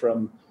suffer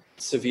from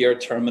severe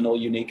terminal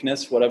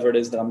uniqueness, whatever it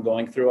is that I'm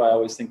going through. I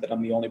always think that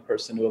I'm the only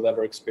person who have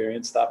ever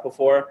experienced that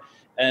before.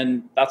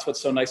 And that's what's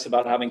so nice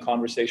about having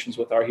conversations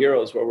with our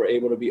heroes, where we're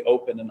able to be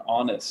open and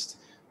honest,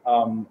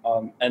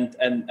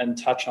 and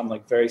touch on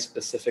like very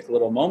specific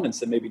little moments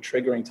that may be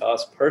triggering to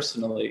us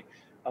personally,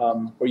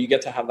 where you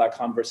get to have that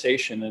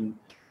conversation,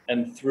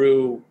 and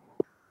through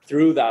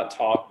that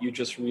talk, you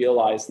just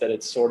realize that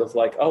it's sort of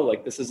like, oh,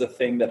 like this is a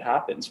thing that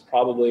happens.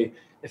 Probably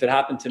if it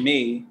happened to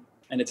me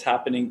and it's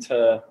happening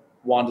to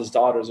Wanda's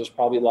daughters, there's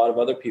probably a lot of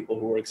other people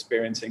who are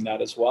experiencing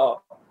that as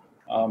well.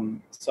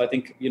 So I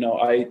think, you know,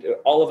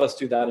 all of us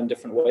do that in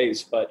different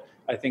ways, but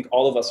I think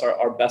all of us,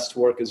 our best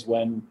work is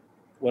when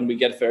we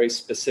get very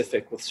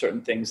specific with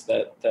certain things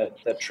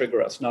that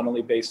trigger us, not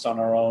only based on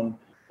our own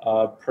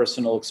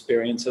personal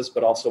experiences,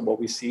 but also what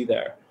we see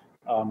there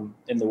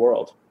in the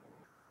world.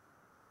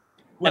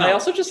 And I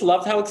also just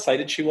loved how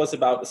excited she was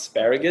about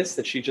asparagus,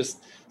 that she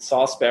just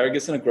saw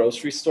asparagus in a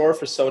grocery store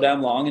for so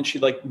damn long, and she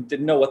like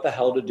didn't know what the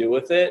hell to do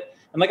with it.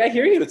 I'm like, I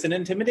hear you. It's an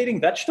intimidating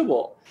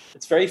vegetable.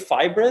 It's very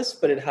fibrous,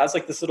 but it has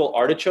like this little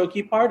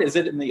artichoke-y part. Is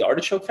it in the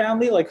artichoke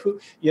family? Like, who,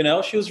 you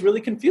know, she was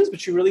really confused,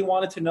 but she really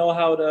wanted to know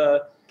how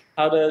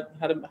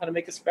to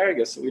make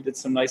asparagus. So we did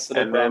some nice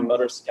little brown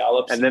butter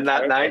scallops. And then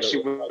that night she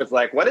was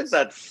like, what is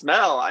that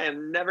smell? I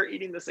am never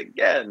eating this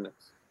again.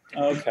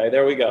 Okay,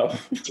 there we go.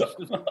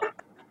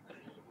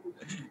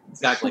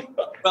 Exactly.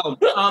 Well,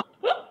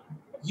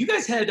 you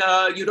guys had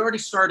you'd already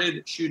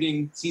started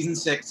shooting season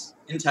 6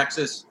 in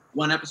Texas.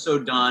 One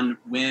episode done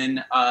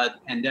when the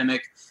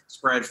pandemic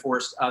spread,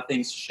 forced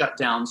things shut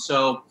down.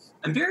 So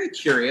I'm very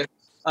curious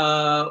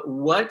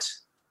what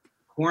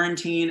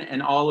quarantine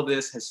and all of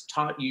this has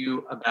taught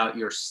you about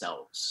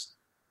yourselves.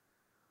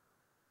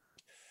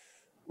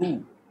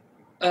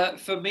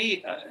 For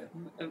me,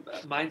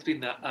 mine's been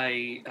that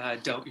I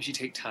don't usually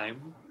take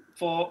time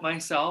for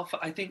myself.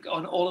 I think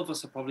all of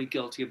us are probably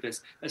guilty of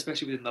this,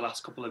 especially within the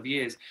last couple of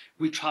years.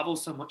 We travel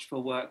so much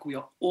for work. We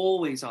are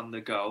always on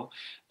the go.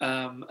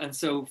 And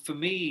so for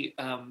me,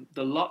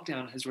 the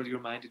lockdown has really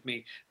reminded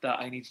me that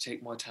I need to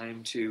take more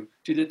time to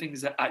do the things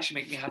that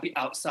actually make me happy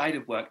outside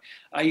of work.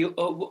 I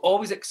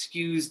always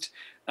excused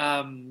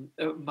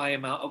my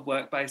amount of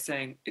work by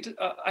saying,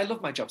 I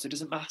love my job, so it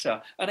doesn't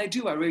matter. And I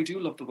really do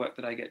love the work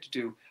that I get to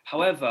do.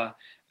 However,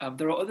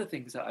 there are other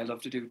things that I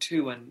love to do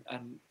too, and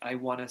I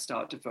want to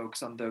start to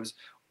focus on those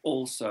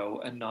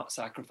also, and not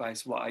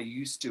sacrifice what I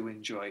used to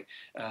enjoy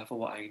for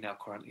what I now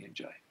currently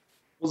enjoy.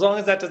 As long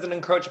as that doesn't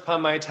encroach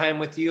upon my time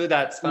with you,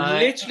 that's fine.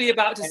 I'm literally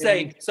about to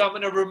say, so I'm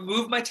going to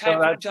remove my time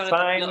from Jonathan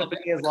a little bit,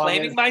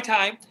 claiming my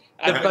time.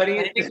 I'm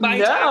claiming my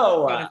time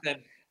from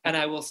Jonathan, and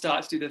I will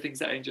start to do the things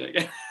that I enjoy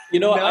again. You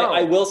know,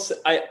 I will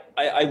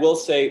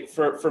say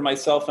for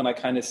myself, and I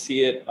kind of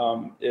see it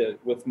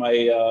with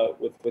my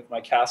with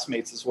my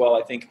castmates as well.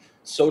 I think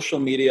social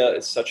media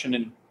is such an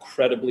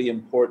incredibly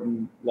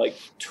important like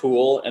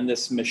tool and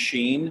this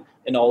machine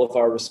in all of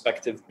our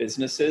respective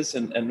businesses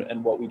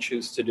and what we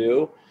choose to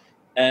do.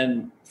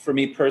 And for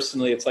me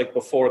personally, it's like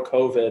before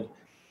COVID,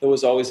 there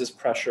was always this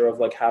pressure of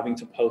like having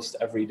to post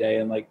every day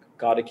and like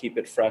got to keep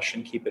it fresh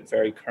and keep it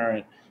very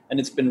current. And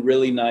it's been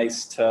really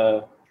nice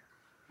to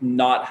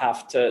not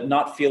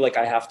feel like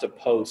I have to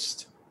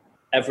post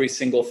every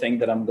single thing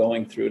that I'm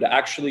going through, to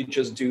actually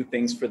just do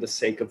things for the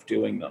sake of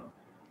doing them.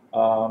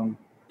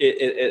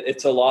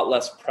 It's a lot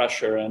less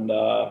pressure, and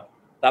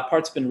that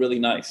part's been really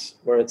nice,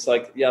 where it's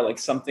like, yeah, like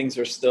some things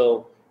are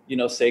still, you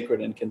know, sacred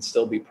and can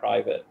still be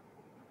private.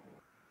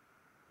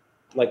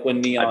 Like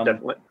when Neon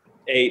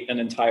ate an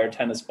entire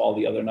tennis ball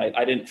the other night,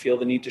 I didn't feel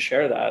the need to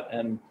share that.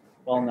 And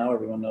well, now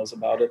everyone knows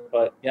about it,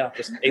 but yeah,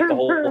 just ate the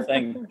whole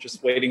thing,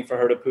 just waiting for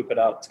her to poop it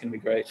out. It's going to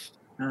be great.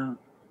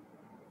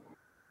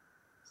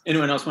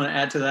 Anyone else want to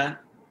add to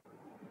that?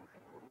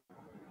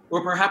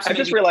 Or perhaps I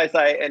just realized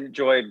I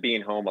enjoy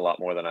being home a lot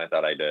more than I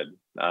thought I did.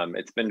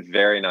 It's been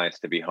very nice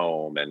to be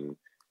home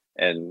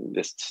and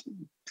just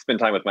spend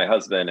time with my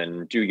husband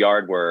and do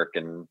yard work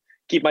and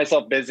keep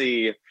myself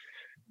busy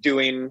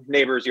doing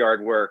neighbors'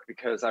 yard work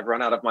because I've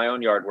run out of my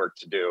own yard work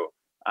to do.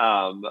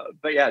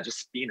 But yeah,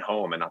 just being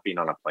home and not being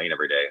on a plane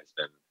every day has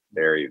been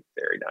very,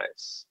 very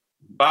nice.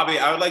 Bobby,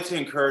 I would like to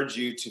encourage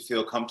you to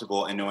feel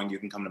comfortable in knowing you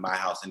can come to my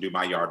house and do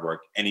my yard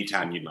work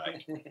anytime you'd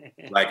like.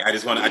 Like, I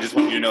just want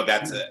you to know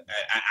that's an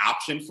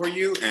option for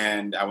you,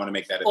 and I want to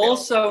make that available.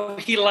 Also,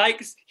 he would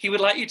like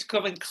you to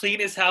come and clean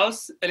his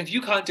house, and if you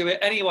can't do it,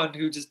 anyone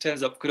who just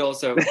turns up could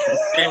also.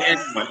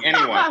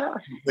 anyone.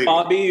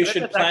 Bobby, you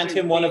should plant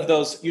him one of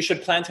those. You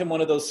should plant him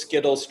one of those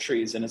Skittles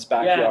trees in his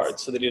backyard,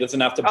 so that he doesn't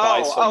have to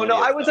buy. Oh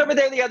no! I was over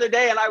there the other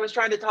day, and I was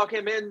trying to talk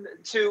him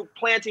into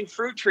planting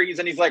fruit trees,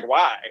 and he's like,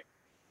 "Why?"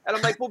 And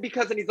I'm like, well,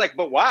 because, and he's like,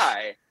 but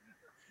why?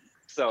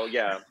 So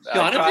yeah,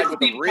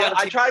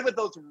 I tried with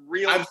those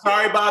real. I'm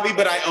sorry, Bobby,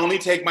 but I only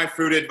take my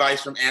fruit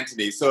advice from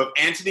Antoni. So if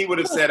Antoni would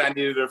have said I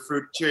needed a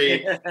fruit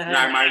tree, then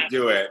I might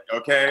do it.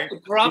 Okay.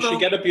 You should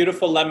get a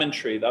beautiful lemon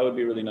tree. That would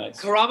be really nice.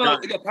 Karamo,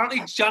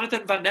 apparently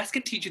Jonathan Van Ness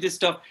can teach you this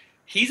stuff.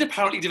 He's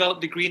apparently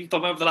developed a green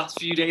thumb over the last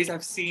few days.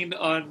 I've seen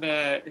on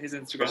his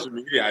Instagram. Social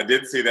media, I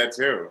did see that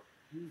too.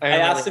 I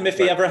asked him if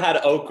he ever had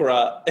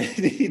okra, and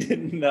he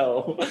didn't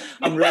know.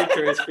 I'm really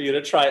curious for you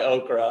to try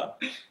okra.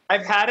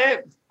 I've had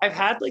it. I've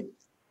had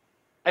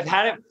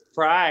it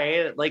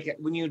fried. Like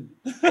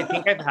I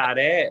think I've had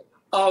it.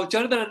 Oh,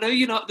 Jonathan, I know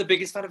you're not the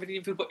biggest fan of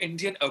Indian food, but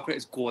Indian okra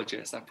is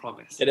gorgeous. I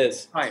promise. It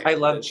is. I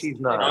love cheese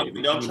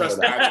naan. Don't trust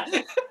that.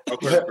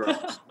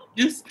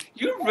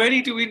 You're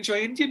ready to enjoy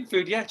Indian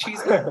food. Yeah,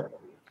 cheese naan.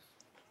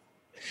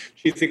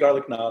 Cheesy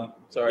garlic naan.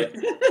 Sorry.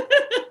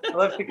 I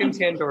love chicken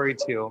tandoori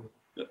too.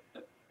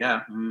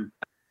 Yeah.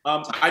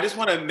 I just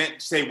want to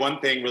say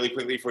one thing really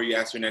quickly before you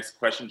ask your next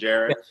question,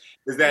 Gerrad.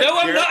 Is that no,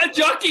 I'm not a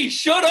jockey.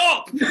 Shut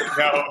up.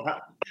 No.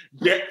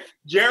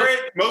 Gerrad,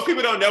 most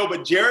people don't know,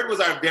 but Gerrad was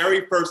our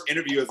very first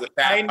interview as a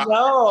fat I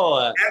know.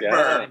 ever.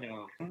 Yeah, I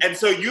know. And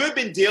so you have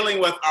been dealing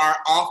with our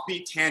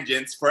offbeat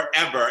tangents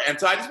forever. And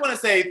so I just want to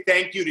say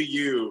thank you to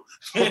you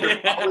for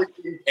always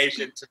being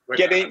patient with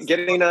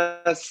getting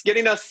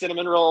us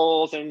cinnamon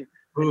rolls and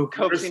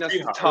coaxing us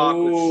to talk.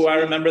 Ooh, I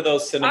remember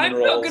those cinnamon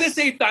rolls. I'm not going to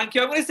say thank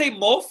you. I'm going to say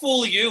more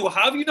fool you.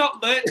 How have you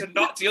not learned to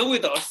not deal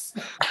with us?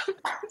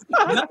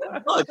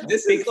 Look,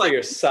 this Speak is for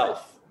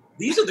yourself.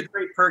 These are the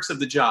great perks of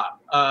the job.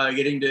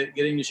 Getting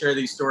to share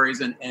these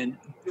stories and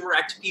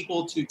direct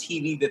people to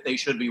TV that they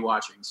should be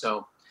watching.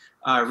 So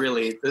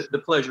really,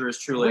 the pleasure is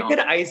truly. We could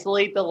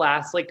isolate the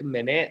last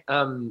minute.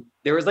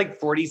 There was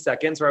 40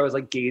 seconds where I was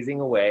gazing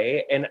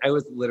away, and I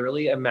was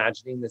literally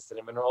imagining the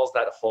cinnamon rolls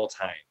that whole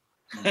time.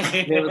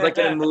 It was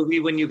in a movie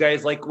when you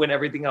guys when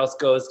everything else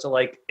goes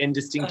to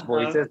indistinct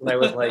voices, and I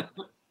was like,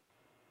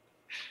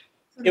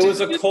 it was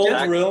a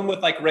cold room with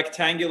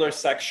rectangular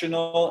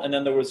sectional, and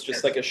then there was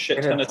just a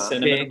shit ton of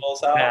cinnamon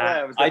rolls out.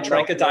 Yeah, I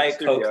drank a Diet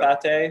Coke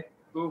that day.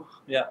 Ooh.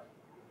 Yeah.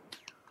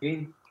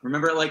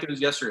 Remember it like it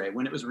was yesterday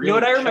when it was really. You know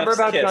what I remember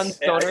about kiss. John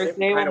Stoner's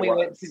day when we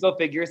went to go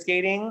figure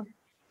skating?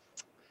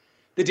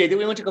 The day that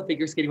we went to go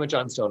figure skating with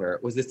John Stoner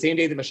was the same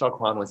day that Michelle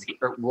Kwan was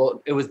here.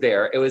 Well, it was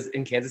there. It was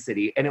in Kansas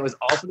City. And it was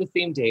also the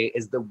same day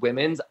as the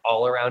women's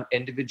all-around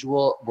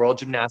individual world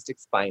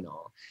gymnastics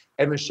final.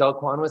 And Michelle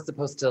Kwan was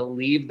supposed to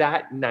leave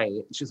that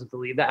night. She was supposed to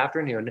leave that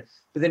afternoon.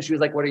 But then she was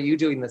like, what are you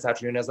doing this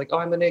afternoon? I was like, oh,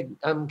 I'm going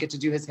to get to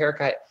do his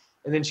haircut.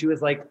 And then she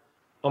was like,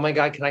 oh my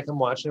God, can I come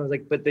watch? And I was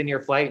like, but then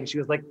your flight. And she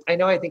was like, I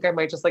know, I think I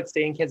might just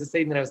stay in Kansas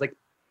City. And then I was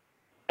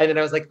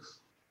like,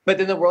 but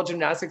then the World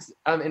Gymnastics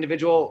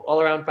individual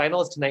all-around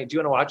final is tonight. Do you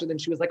want to watch it? And then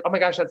she was like, oh my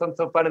gosh, that sounds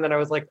so fun. And then I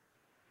was like,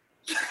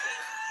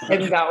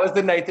 and that was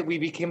the night that we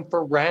became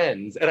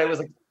friends. And I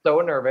was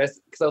so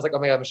nervous because I was like, oh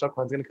my God, Michelle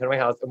Kwan's going to come to my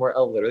house and we're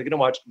literally going to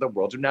watch the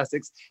World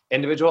Gymnastics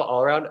individual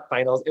all-around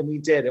finals. And we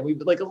did. And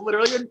we've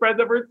literally been friends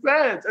ever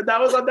since. And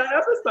that was on that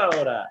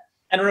episode.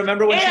 And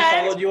remember when she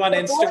followed you on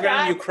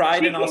Instagram, you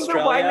cried in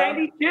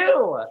Australia?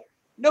 Y92.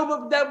 No,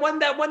 but that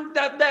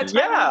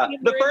yeah,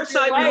 the first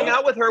time we hung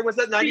out with her was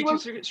at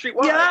 92 Street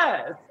West.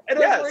 Yes, and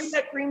I was wearing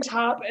that green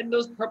top and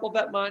those purple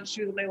Vetements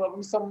shoes, and I love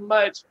them so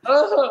much.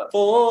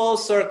 Full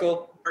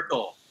circle.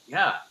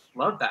 Yeah,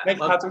 love that. My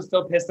cats are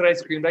so pissed that I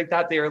screamed like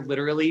that. They are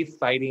literally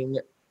fighting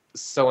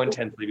so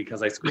intensely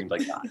because I screamed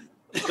like that.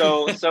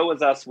 So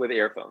was us with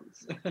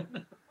earphones.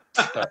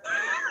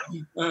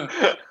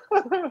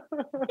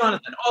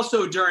 Jonathan,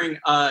 also during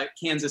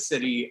Kansas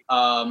City,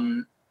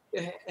 an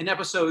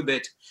episode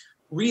that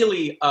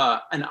really,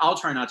 and I'll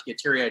try not to get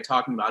teary-eyed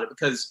talking about it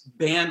because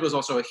band was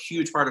also a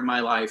huge part of my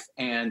life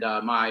and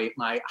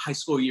my high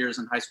school years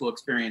and high school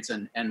experience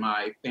and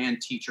my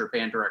band teacher,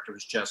 band director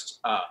was just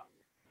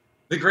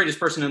the greatest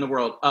person in the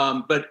world.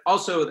 But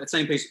also that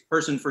same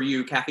person for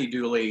you, Kathy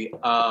Dooley.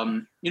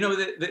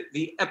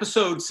 The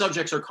episode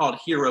subjects are called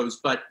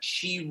heroes, but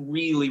she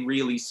really,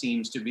 really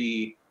seems to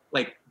be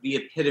the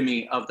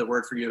epitome of the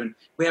word for you. And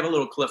we have a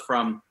little clip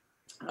from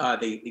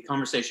the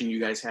conversation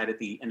you guys had at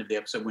the end of the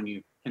episode when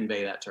you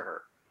convey that to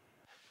her.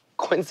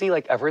 Quincy,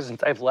 ever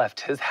since I've left,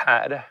 has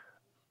had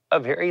a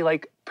very,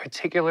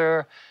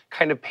 particular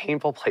kind of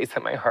painful place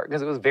in my heart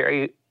because it was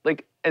very,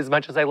 as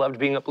much as I loved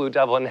being a Blue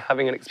Devil and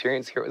having an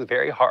experience here, it was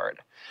very hard.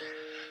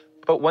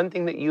 But one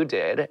thing that you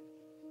did,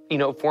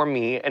 for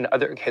me and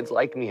other kids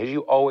like me is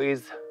you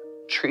always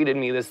treated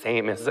me the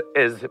same as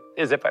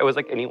if I was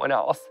like anyone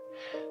else.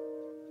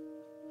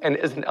 And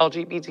as an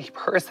LGBT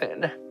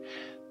person,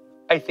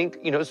 I think,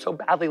 so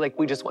badly, like,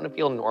 we just want to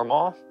feel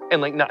normal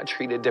and, like, not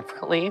treated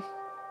differently.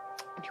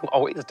 You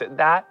always did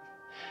that.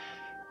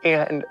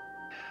 And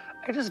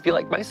I just feel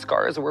like my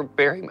scars were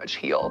very much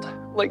healed,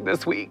 like,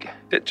 this week.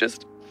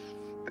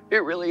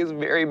 It really is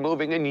very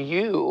moving, and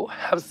you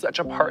have such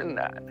a part in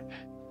that.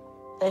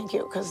 Thank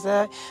you, because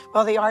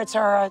the arts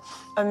are an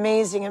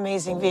amazing,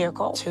 amazing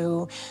vehicle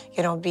to,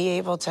 be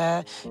able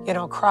to,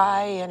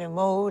 cry and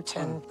emote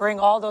and bring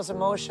all those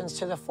emotions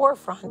to the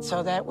forefront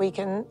so that we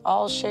can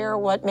all share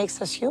what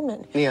makes us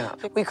human. Yeah.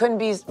 We couldn't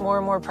be more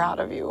and more proud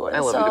of you. I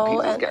love you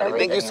to pieces, Gabby.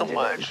 Thank you so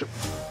much.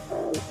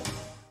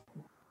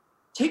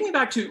 Take me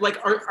back to, like,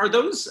 are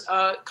those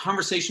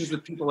conversations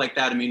with people like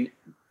that? I mean,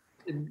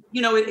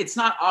 it's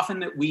not often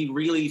that we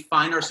really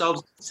find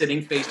ourselves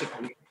sitting face to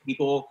face with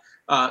people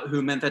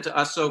who meant that to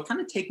us. So kind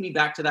of take me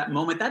back to that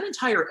moment, that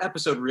entire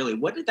episode, really.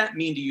 What did that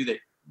mean to you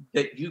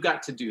that you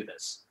got to do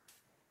this?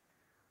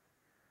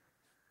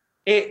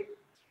 It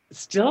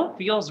still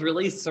feels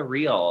really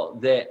surreal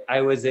that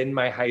I was in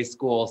my high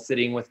school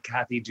sitting with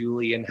Kathy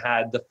Dooley and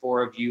had the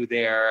four of you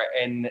there.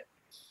 And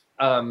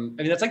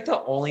that's like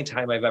the only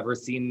time I've ever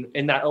seen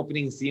in that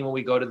opening scene when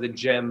we go to the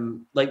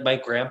gym, like my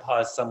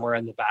grandpa's somewhere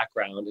in the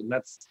background. And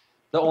that's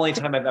the only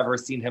time I've ever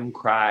seen him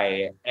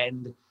cry.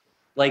 And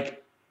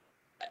like,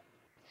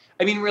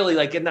 really,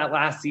 like in that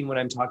last scene when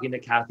I'm talking to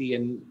Kathy,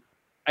 and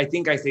I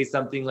think I say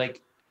something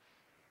like,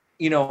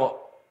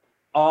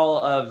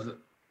 all of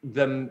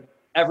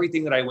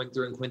everything that I went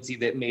through in Quincy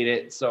that made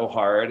it so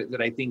hard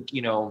that I think,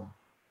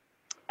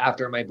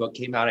 after my book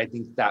came out, I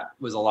think that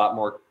was a lot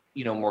more,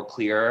 more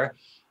clear.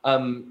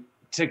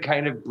 To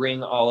kind of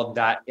bring all of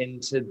that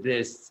into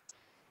this,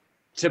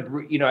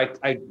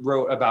 I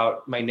wrote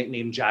about my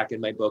nickname Jack in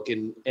my book,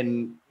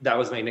 and that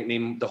was my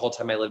nickname the whole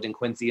time I lived in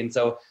Quincy. And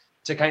so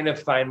to kind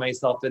of find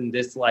myself in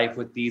this life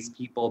with these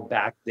people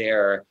back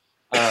there,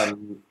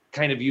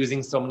 kind of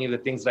using so many of the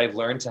things that I've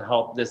learned to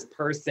help this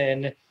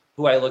person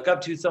who I look up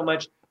to so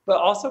much, but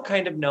also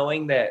kind of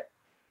knowing that,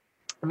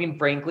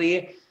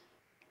 frankly,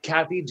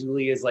 Kathy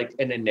Dooley is like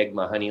an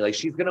enigma, honey. Like,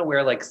 she's gonna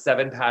wear like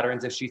 7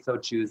 patterns if she so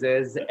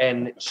chooses,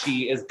 and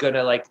she is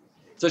gonna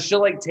so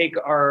she'll take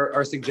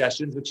our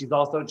suggestions, but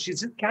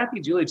she's just Kathy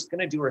Dooley, just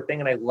gonna do her thing,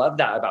 and I love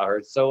that about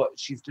her. So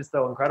she's just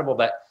so incredible.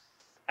 But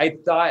I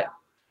thought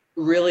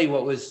really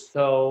what was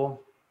so,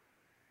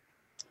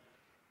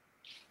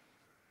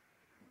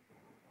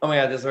 oh my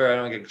God, this is where I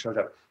don't get choked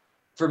up.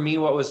 For me,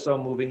 what was so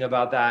moving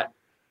about that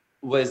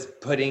was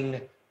putting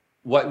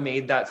what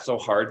made that so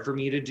hard for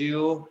me to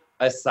do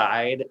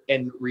aside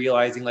and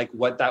realizing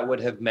what that would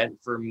have meant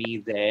for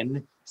me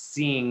then,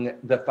 seeing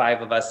the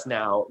 5 of us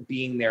now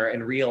being there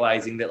and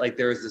realizing that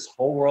there's this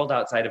whole world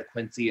outside of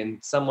Quincy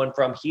and someone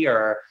from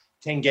here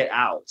can get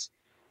out.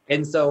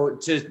 And so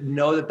to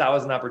know that that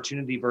was an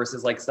opportunity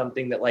versus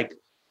something that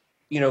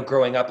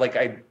growing up,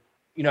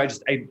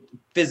 I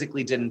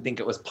physically didn't think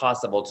it was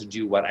possible to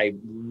do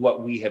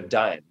what we have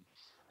done.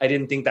 I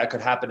didn't think that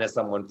could happen as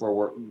someone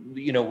where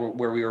we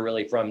were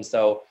really from.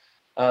 So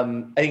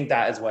I think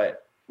that is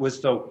what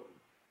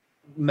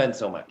meant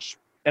so much.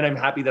 And I'm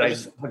happy that I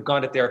have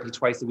gone to therapy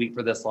twice a week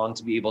for this long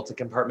to be able to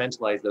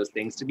compartmentalize those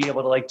things, to be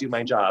able to do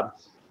my job,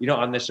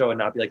 on the show and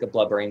not be a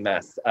blubbering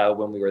mess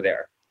when we were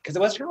there. Because it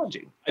was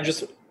challenging. I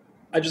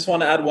just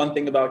want to add one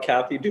thing about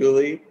Kathy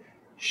Dooley.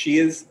 She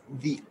is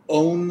the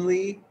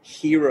only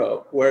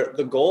hero where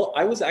the goal,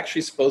 I was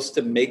actually supposed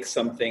to make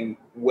something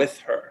with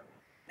her.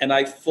 And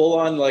I full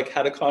on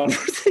had a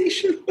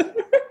conversation with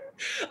her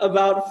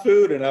about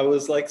food. And I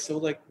was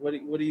what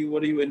are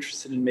you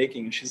interested in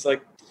making? And she's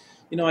like,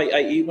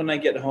 I eat when I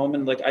get home,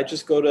 and I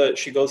just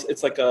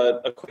it's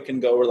a quick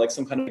and go or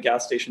some kind of a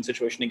gas station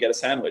situation to get a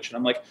sandwich. And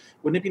I'm like,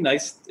 wouldn't it be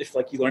nice if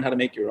you learn how to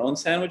make your own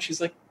sandwich? She's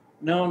like,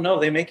 no,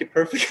 they make it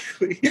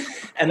perfectly.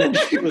 And then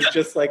she was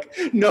just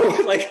no,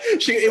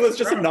 it was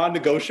just a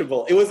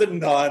non-negotiable. It was a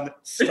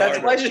non-starter.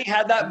 That's why she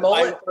had that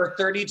mullet for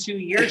 32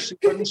 years. She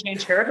couldn't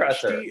change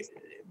hairdressers.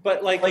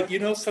 But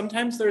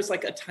sometimes there's a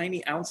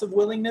tiny ounce of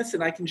willingness,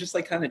 and I can just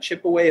kind of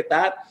chip away at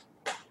that.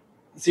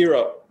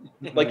 0.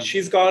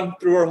 She's gone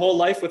through her whole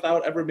life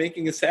without ever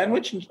making a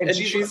sandwich, and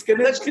she's going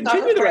to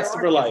continue the rest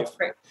of her life.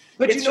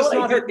 But it's just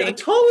not her thing.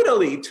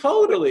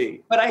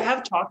 Totally. But I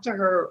have talked to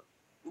her.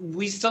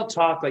 We still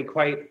talk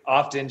quite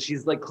often.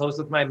 She's close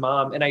with my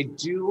mom, and I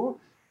do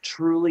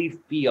truly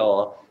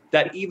feel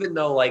that even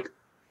though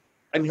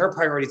her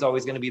priority is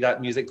always going to be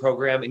that music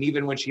program, and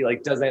even when she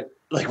doesn't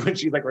when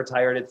she's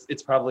retired,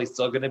 it's probably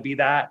still going to be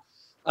that.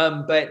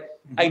 But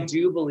I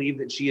do believe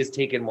that she has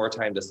taken more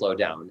time to slow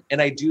down.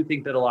 And I do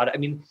think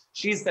that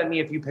she's sent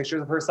me a few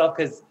pictures of herself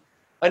because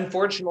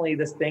unfortunately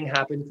this thing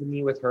happened to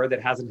me with her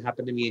that hasn't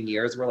happened to me in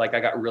years where I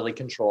got really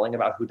controlling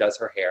about who does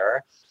her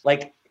hair.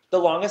 The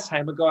longest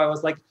time ago, I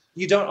was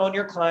you don't own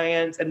your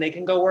clients and they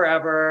can go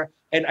wherever.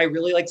 And I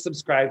really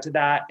subscribe to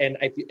that. And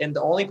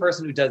the only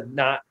person who does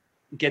not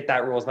get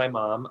that rule is my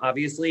mom,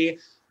 obviously.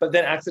 But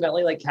then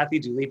accidentally, Kathy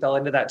Dooley fell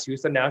into that too.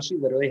 So now she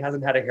literally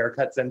hasn't had a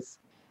haircut since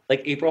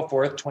April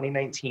 4th,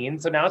 2019.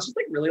 So now it's just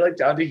really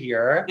down to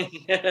here.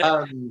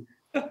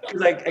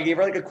 Like I gave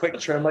her like a quick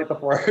trim like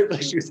before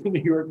like she was in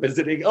New York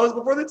visiting. Oh, it was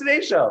before the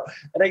Today Show.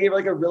 And I gave her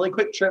like a really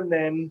quick trim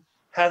then.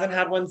 Hasn't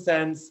had one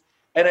since.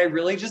 And I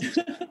really just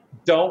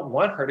don't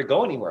want her to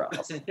go anywhere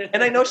else.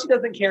 And I know she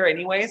doesn't care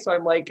anyway. So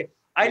I'm like,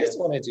 I just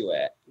want to do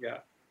it. Yeah.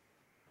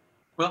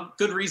 Well,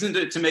 good reason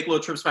to make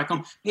little trips back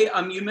home. Hey,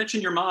 you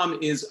mentioned your mom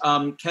is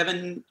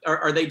Kevin.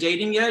 Are they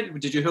dating yet?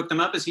 Did you hook them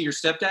up? Is he your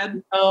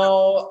stepdad?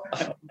 Oh,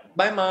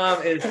 my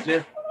mom is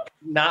just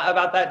not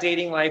about that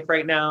dating life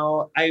right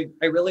now. I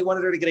really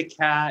wanted her to get a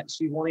cat.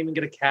 She won't even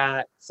get a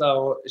cat.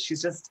 So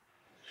she's just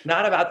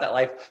not about that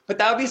life. But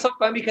that would be so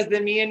fun because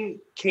then me and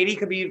Katie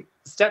could be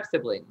step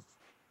siblings.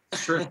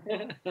 Sure.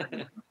 That's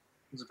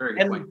a very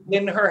good point. And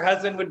then her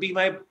husband would be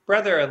my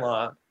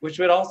brother-in-law, which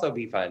would also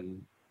be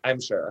fun, I'm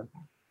sure.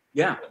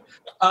 Yeah.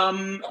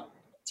 Tan,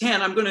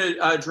 I'm going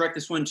to direct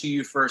this one to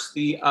you first.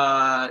 The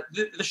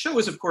show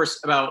is, of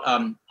course, about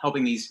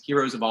helping these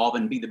heroes evolve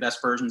and be the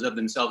best versions of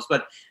themselves.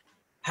 But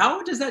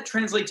how does that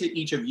translate to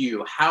each of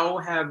you? How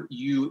have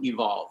you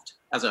evolved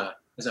as a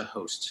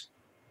host?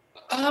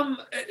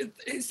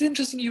 It's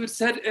interesting. You had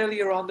said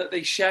earlier on that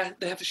they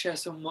have to share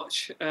so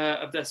much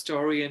of their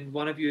story, and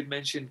one of you had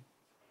mentioned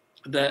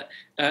that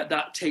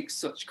that takes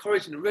such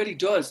courage, and it really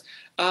does.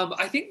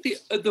 I think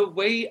the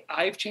way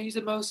I've changed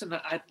the most, and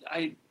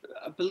I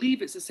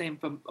believe it's the same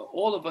for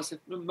all of us,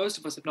 most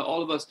of us, if not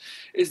all of us,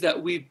 is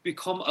that we've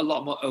become a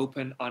lot more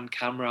open on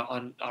camera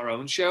on our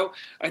own show.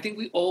 I think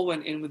we all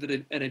went in with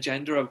an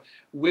agenda of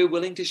we're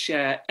willing to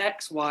share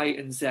X, Y,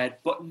 and Z,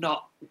 but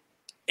not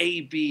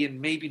A, B,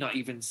 and maybe not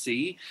even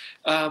C.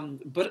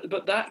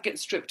 But that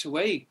gets stripped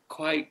away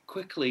quite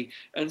quickly.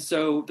 And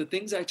so the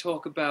things I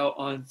talk about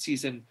on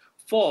season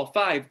 4,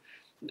 5,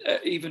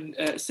 even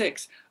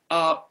 6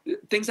 are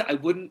things that I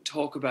wouldn't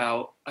talk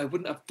about. I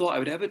wouldn't have thought I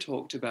would ever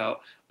talked about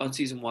on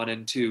season 1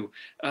 and 2.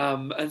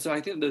 And so I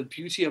think the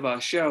beauty of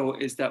our show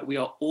is that we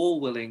are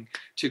all willing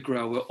to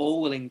grow. We're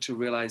all willing to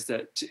realize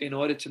that in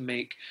order to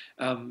make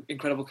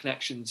incredible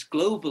connections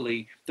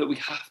globally, that we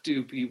have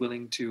to be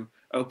willing to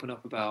open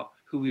up about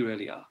who we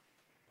really are.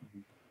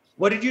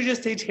 What did you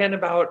just say, Tan,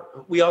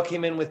 about we all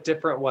came in with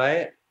different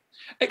what?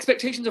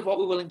 Expectations of what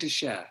we're willing to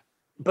share.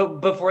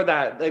 But before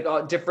that, like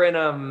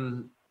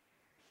different.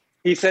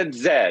 He said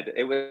Z.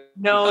 It was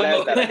no.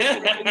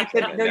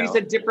 You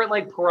said different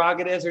like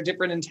prerogatives or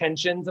different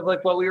intentions of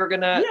like what we were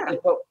gonna. Yeah,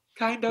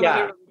 kind of.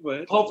 Yeah.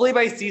 Hopefully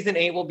by season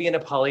 8 we'll be in a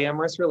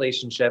polyamorous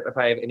relationship. If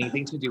I have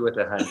anything to do with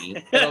it,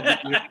 honey.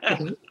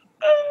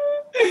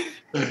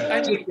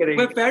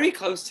 We're very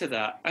close to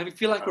that. I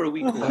feel like we're a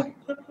week away.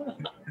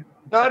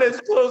 Not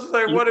as close as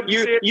I want to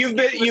be. You've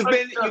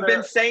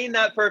been saying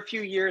that for a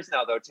few years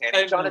now, though,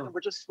 Tanny. Jonathan,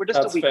 we're just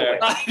a week away.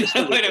 That's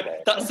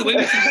the way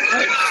we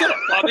shut up,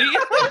 Bobby.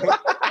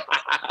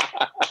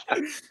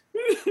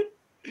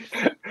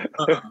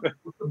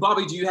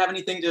 Bobby, do you have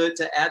anything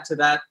to add to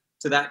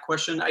that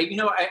question?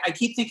 I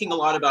keep thinking a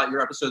lot about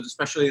your episodes,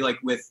 especially like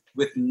with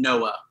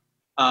Noah.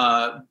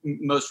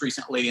 Most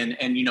recently,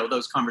 and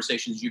those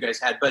conversations you guys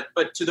had,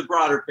 but to the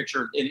broader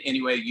picture, in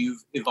any way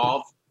you've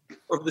evolved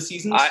over the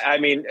seasons. I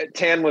mean,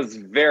 Tan was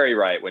very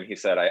right when he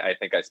said, I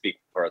think I speak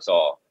for us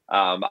all.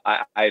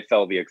 I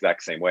felt the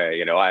exact same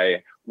way.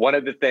 One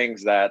of the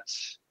things that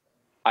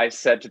I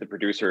said to the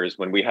producers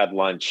when we had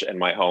lunch in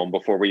my home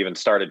before we even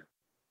started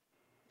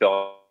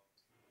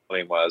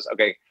filming was,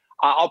 okay,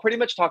 I'll pretty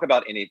much talk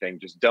about anything.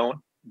 Just don't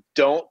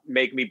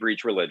make me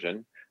breach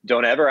religion.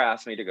 Don't ever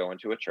ask me to go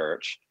into a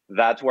church.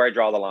 That's where I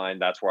draw the line.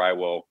 That's where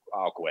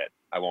I'll quit.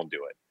 I won't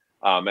do it.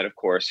 And of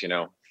course,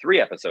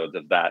 3 episodes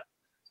of that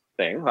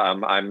thing.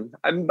 I'm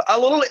a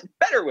little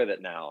better with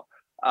it now.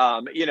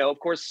 Of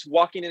course,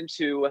 walking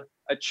into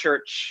a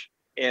church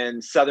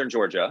in Southern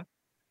Georgia,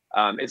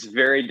 it's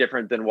very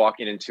different than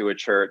walking into a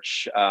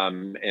church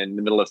in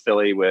the middle of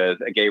Philly with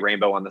a gay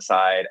rainbow on the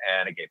side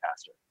and a gay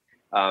pastor.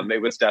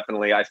 It was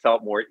definitely, I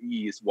felt more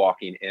ease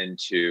walking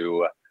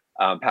into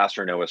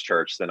Pastor Noah's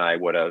church than I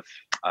would have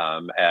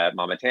at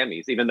Mama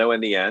Tammy's, even though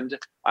in the end,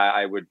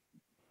 I would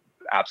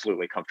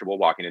absolutely comfortable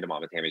walking into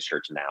Mama Tammy's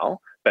church now.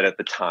 But at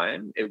the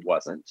time, it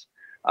wasn't.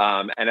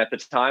 And at the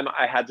time,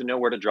 I had to know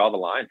where to draw the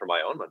line for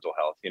my own mental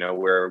health,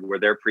 where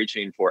they're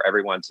preaching for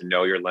everyone to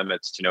know your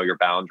limits, to know your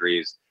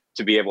boundaries,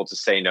 to be able to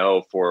say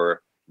no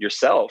for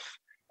yourself.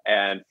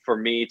 And for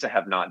me to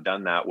have not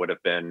done that would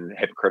have been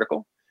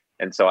hypocritical.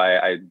 And so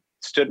I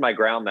stood my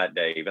ground that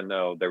day, even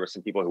though there were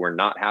some people who were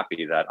not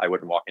happy that I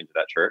wouldn't walk into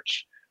that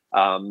church.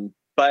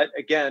 But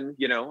again,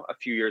 a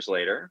few years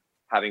later,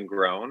 having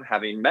grown,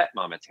 having met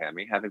Mama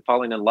Tammy, having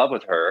fallen in love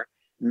with her,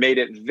 made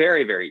it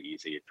very, very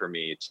easy for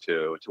me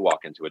to walk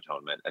into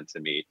Atonement and to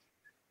meet,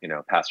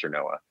 Pastor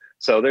Noah.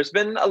 So there's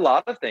been a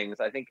lot of things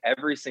I think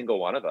every single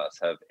one of us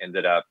have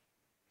ended up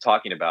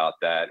talking about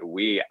that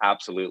we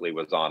absolutely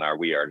was on our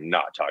we are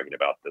not talking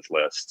about this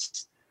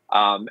list.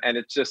 And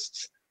it's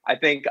just, I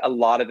think a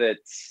lot of it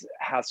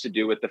has to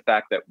do with the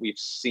fact that we've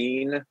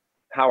seen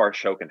how our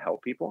show can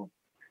help people.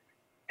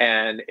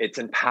 And it's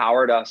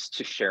empowered us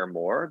to share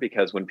more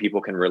because when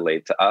people can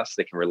relate to us,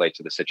 they can relate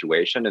to the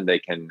situation and they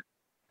can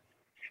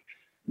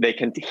they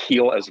can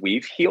heal as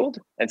we've healed.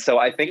 And so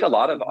I think a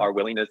lot of our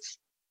willingness,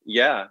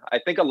 I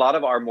think a lot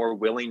of our more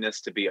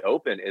willingness to be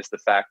open is the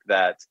fact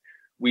that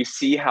we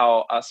see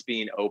how us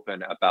being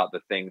open about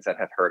the things that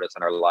have hurt us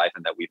in our life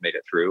and that we've made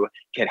it through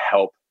can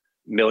help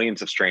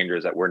millions of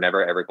strangers that we're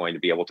never ever going to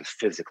be able to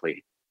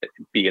physically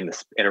be in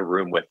a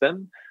room with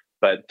them.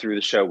 But through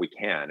the show, we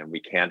can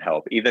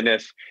help. Even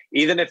if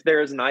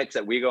there's nights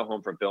that we go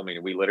home from filming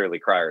and we literally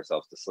cry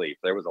ourselves to sleep.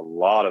 There was a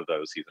lot of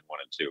those season 1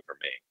 and 2 for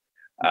me.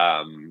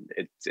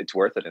 It's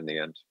worth it in the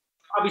end.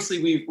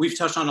 Obviously, we've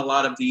touched on a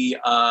lot of the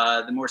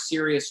more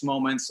serious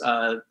moments,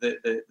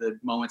 the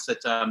moments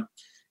that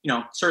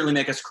certainly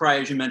make us cry,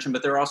 as you mentioned.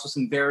 But there are also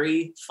some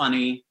very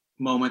funny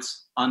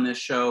moments on this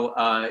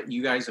show.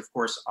 You guys, of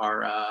course,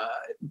 are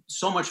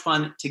so much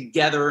fun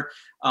together.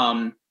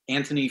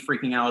 Antoni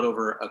freaking out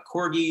over a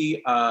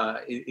corgi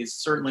is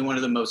certainly one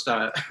of the most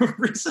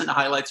recent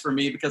highlights for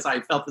me, because I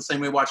felt the same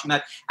way watching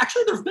that.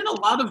 Actually, there's been a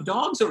lot of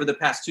dogs over the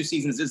past 2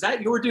 seasons. Is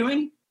that your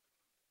doing?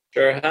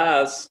 Sure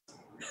has.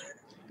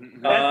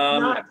 That's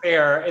not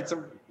fair. It's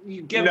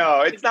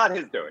not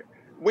his doing.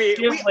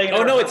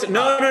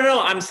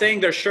 No. I'm saying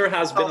there sure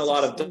has been a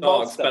lot of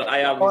dogs, but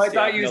I obviously. I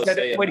thought you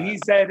said when he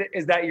said,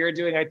 "Is that you're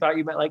doing?" I thought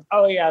you meant like,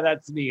 "Oh yeah,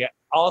 that's me."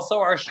 Also,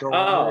 our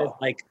showrunner is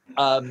like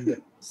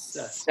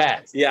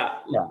obsessed. Yeah.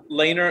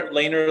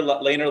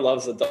 Laner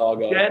loves a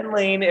doggo. Jen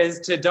Lane is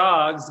to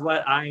dogs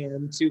what I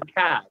am to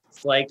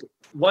cats. Like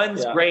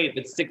one's great,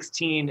 but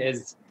 16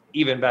 is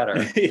even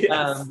better.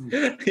 Yes.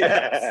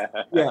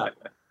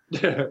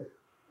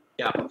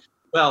 Yeah.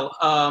 Well,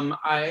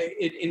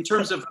 in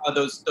terms of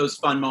those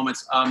fun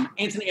moments,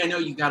 Antoni, I know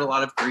you got a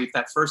lot of grief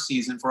that first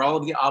season for all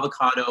of the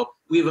avocado.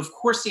 We've of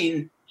course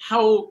seen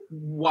how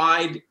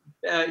wide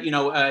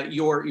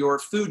your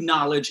food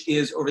knowledge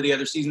is over the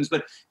other seasons,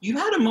 but you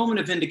had a moment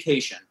of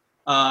vindication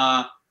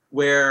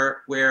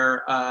where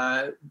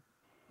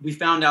we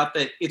found out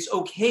that it's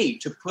okay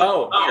to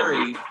put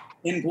dairy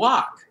in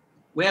guac.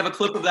 We have a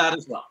clip of that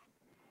as well.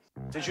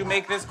 Did you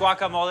make this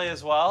guacamole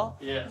as well?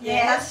 Yeah.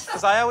 Yes.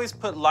 Because I always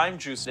put lime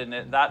juice in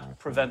it. That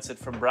prevents it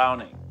from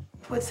browning.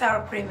 With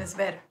sour cream is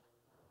better.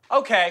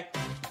 Okay.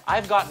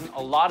 I've gotten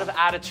a lot of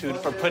attitude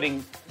for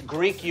putting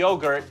Greek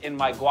yogurt in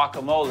my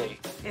guacamole.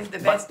 It's the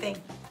best thing.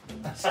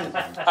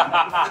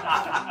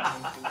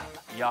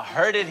 You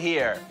heard it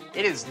here.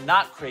 It is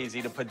not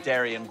crazy to put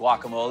dairy in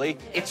guacamole.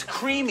 It's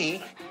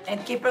creamy.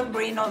 And keep them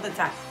green all the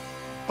time.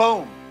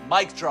 Boom.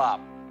 Mic drop.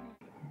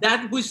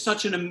 That was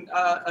such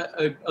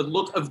a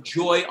look of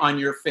joy on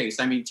your face.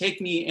 I mean, take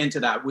me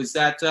into that. Was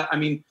that,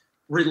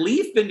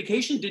 relief,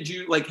 vindication? Did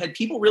you, had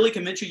people really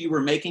convinced you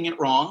were making it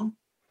wrong?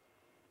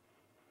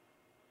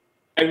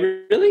 I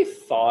really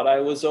thought I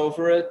was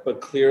over it,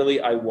 but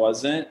clearly I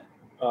wasn't.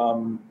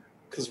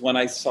 Because when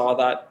I saw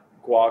that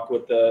guac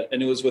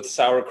and it was with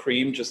sour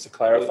cream, just to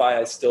clarify,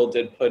 I still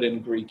did put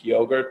in Greek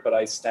yogurt, but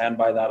I stand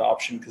by that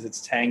option because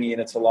it's tangy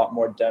and it's a lot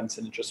more dense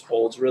and it just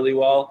holds really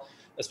well.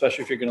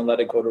 Especially if you're going to let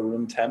it go to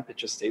room temp, it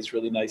just stays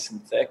really nice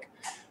and thick.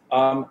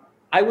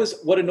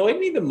 What annoyed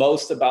me the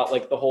most about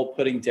the whole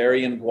putting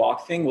dairy in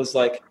guac thing was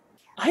I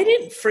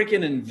didn't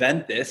freaking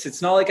invent this.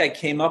 It's not like I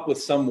came up with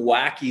some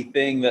wacky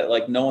thing that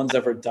no one's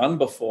ever done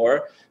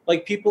before.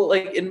 People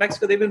in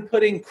Mexico, they've been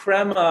putting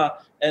crema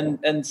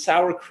and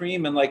sour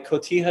cream and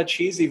cotija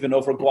cheese even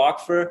over guac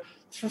for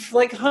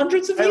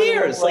hundreds of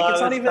years.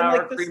 It's not even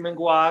sour cream and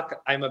guac.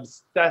 I'm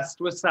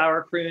obsessed with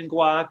sour cream and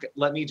guac.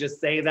 Let me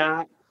just say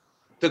that.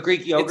 The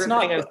Greek yogurt thing,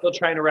 I'm still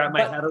trying to wrap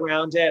my head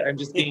around it. I'm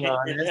just being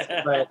honest,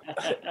 but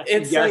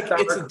it's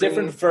it's a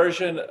different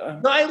version.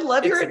 No, I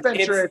love your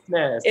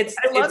adventurousness.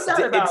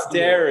 It's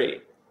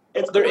dairy.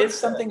 There is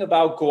something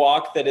about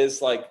guac that is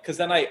because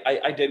then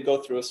I did go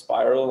through a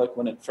spiral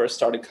when it first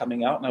started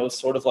coming out, and I was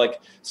sort of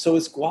so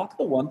is guac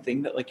the one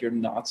thing that you're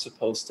not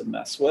supposed to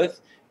mess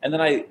with? And then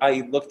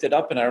I looked it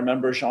up, and I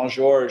remember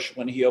Jean-Georges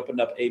when he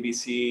opened up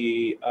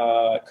ABC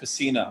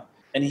Cucina,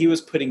 and he was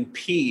putting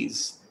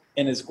peas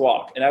in his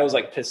guac, and I was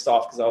pissed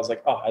off because I was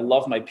I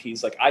love my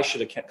peas. I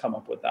should have come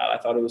up with that. I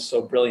thought it was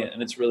so brilliant,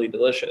 and it's really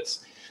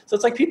delicious. So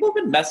it's people have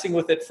been messing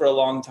with it for a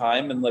long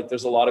time, and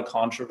there's a lot of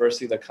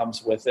controversy that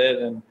comes with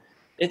it, and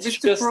it's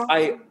Mr.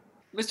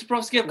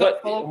 Porowski, I've got a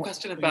follow-up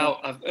question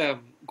about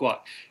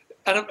guac.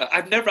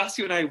 I've never asked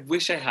you, and I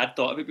wish I had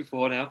thought of it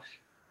before now.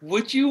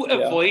 Would you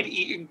avoid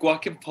eating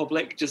guac in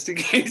public just in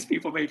case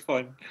people made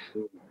fun?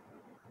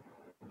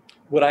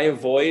 Would I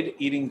avoid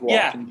eating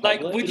guac in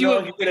public? Would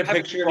you get a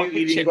picture of you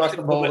eating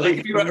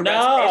guacamole?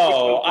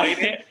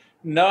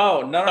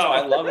 No,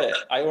 I love it.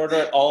 I order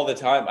it all the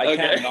time. I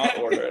can't not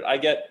order it.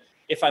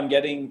 If I'm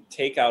getting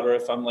takeout or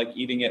if I'm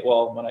eating it,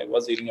 when I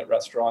was eating at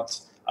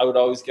restaurants, I would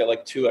always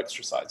get 2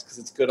 extra sides because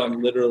it's good on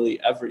literally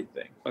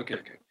everything. Okay.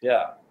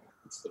 Yeah.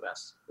 It's the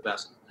best. The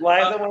best.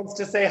 Liza wants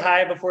to say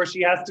hi before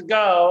she has to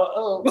go.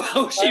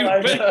 Oh,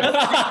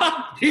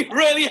 she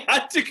really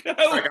had to go.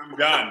 I'm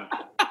done.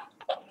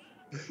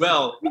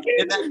 Well,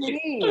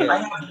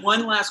 I have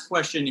one last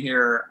question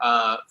here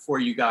for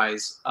you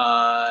guys.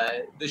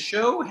 The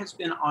show has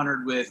been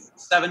honored with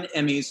 7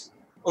 Emmys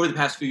over the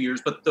past few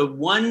years, but the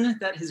one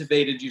that has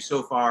evaded you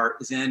so far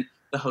is in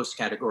the host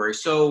category.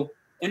 So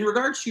in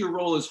regards to your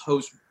role as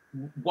host,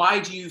 why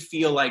do you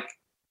feel like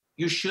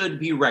you should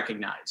be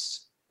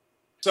recognized?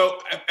 So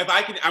if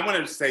I can, I want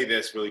to say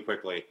this really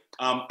quickly.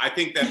 I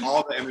think that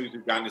all the Emmys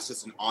we've gotten is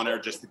just an honor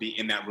just to be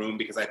in that room,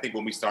 because I think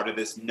when we started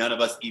this, none of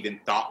us even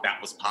thought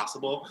that was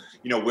possible.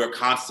 You know, we're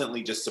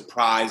constantly just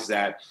surprised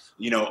that,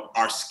 you know,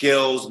 our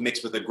skills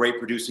mixed with a great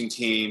producing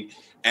team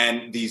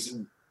and these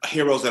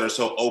heroes that are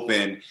so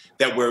open,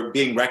 that we're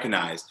being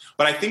recognized.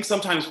 But I think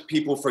sometimes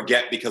people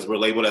forget, because we're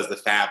labeled as the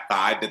Fab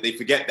Five, that they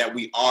forget that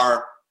we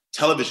are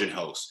television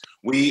hosts.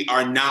 We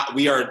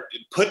are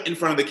put in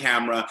front of the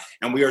camera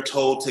and we are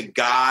told to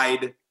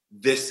guide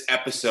this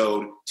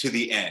episode to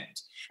the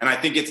end. And I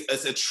think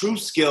it's a true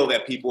skill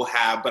that people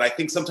have, but I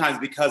think sometimes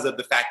because of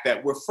the fact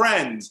that we're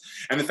friends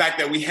and the fact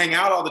that we hang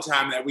out all the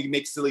time, that we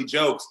make silly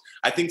jokes,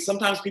 I think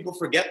sometimes people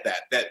forget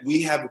that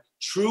we have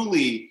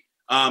truly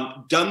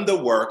done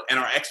the work and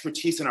our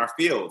expertise in our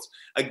fields.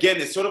 Again,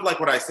 it's sort of like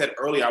what I said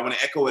earlier, I want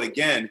to echo it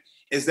again,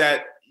 is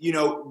that, you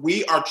know,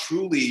 we are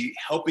truly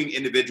helping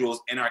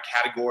individuals in our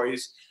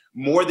categories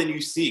more than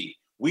you see.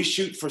 We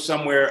shoot for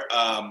somewhere,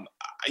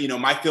 you know,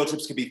 my field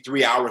trips can be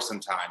 3 hours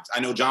sometimes.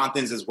 I know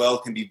Jonathan's as well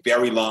can be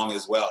very long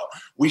as well.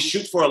 We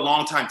shoot for a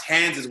long time.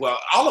 Tan's as well.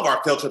 All of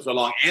our field trips are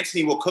long.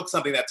 Antoni will cook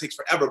something that takes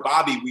forever.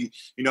 Bobby, we,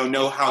 you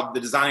know how the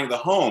designing of the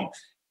home.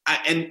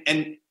 And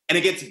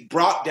it gets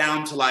brought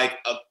down to like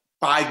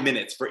 5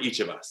 minutes for each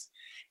of us.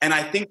 And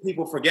I think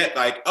people forget,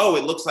 like, oh,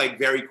 it looks like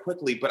very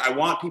quickly, but I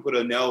want people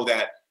to know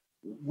that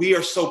we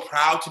are so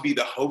proud to be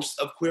the hosts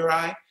of Queer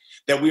Eye,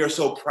 that we are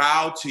so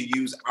proud to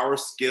use our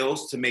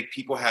skills to make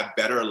people have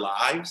better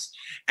lives.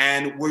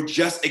 And we're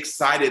just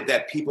excited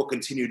that people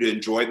continue to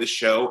enjoy the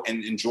show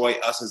and enjoy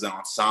us as an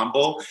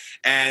ensemble.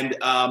 And,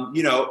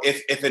 you know,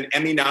 if an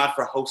Emmy nod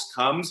for host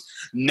comes,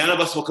 none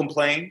of us will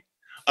complain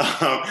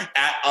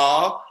at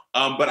all.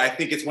 But I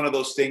think it's one of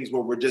those things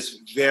where we're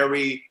just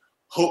very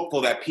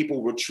hopeful that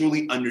people will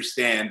truly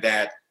understand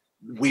that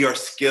we are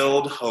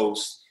skilled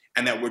hosts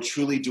and that we're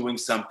truly doing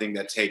something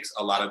that takes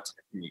a lot of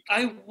technique.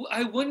 I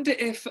wonder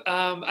if,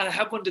 and I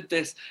have wondered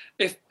this,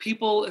 if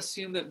people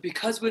assume that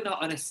because we're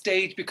not on a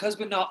stage, because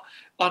we're not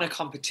on a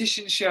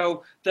competition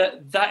show,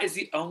 that is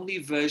the only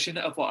version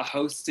of what a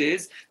host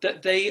is,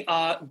 that they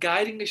are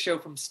guiding the show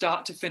from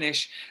start to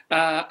finish,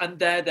 and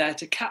they're there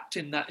to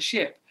captain that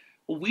ship.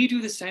 We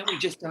do the same, we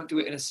just don't do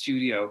it in a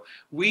studio.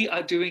 We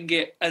are doing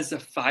it as a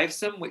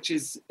fivesome, which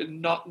is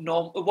not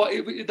normal.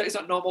 That is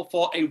not normal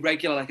for a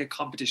regular, like a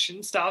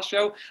competition style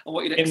show. And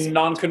what in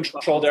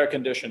non-controlled air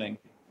conditioning,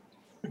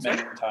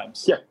 many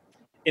times. Yeah.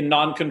 In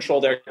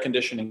non-controlled air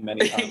conditioning,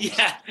 many times.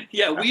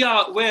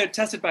 We're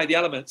tested by the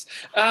elements,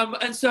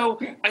 and so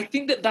I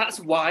think that's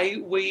why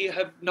we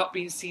have not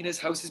been seen as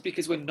hosts, is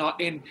because we're not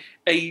in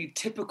a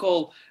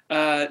typical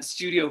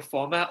studio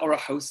format or a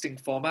hosting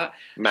format.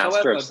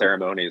 Master of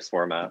ceremonies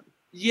format.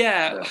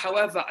 Yeah.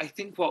 However, I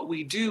think what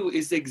we do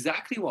is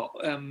exactly what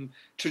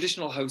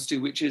traditional hosts do,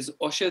 which is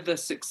usher the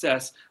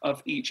success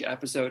of each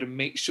episode and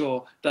make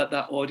sure that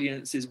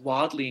audience is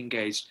wildly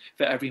engaged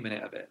for every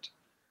minute of it.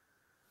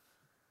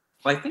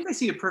 Well, I think I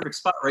see a perfect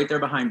spot right there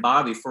behind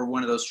Bobby for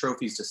one of those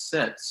trophies to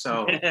sit.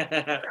 So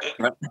it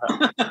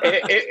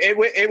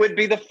would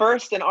be the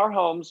first in our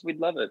homes. We'd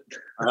love it.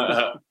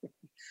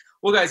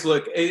 Well, guys,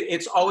 look,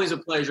 it's always a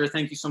pleasure.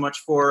 Thank you so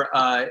much for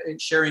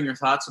sharing your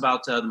thoughts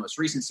about the most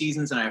recent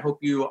seasons, and I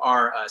hope you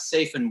are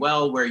safe and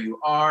well where you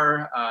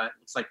are. It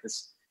looks like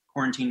this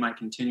quarantine might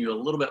continue a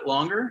little bit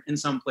longer in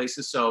some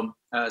places, so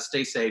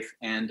stay safe,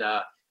 and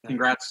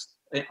congrats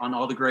on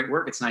all the great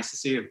work. It's nice to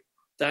see you.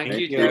 Thank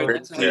you,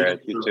 Gerrad.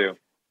 You too.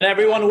 And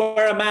everyone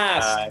wear a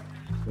mask.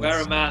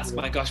 Wear a mask.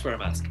 My gosh, wear a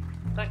mask.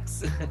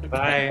 Thanks.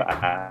 Bye.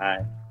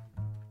 Bye.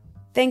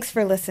 Thanks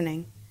for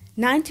listening.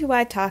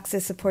 92Y Talks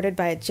is supported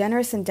by a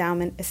generous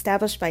endowment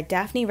established by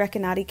Daphne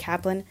Recanati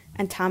Kaplan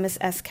and Thomas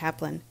S.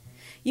 Kaplan.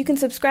 You can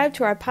subscribe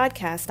to our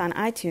podcast on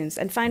iTunes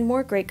and find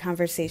more great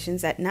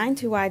conversations at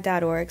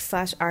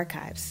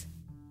 92y.org/archives.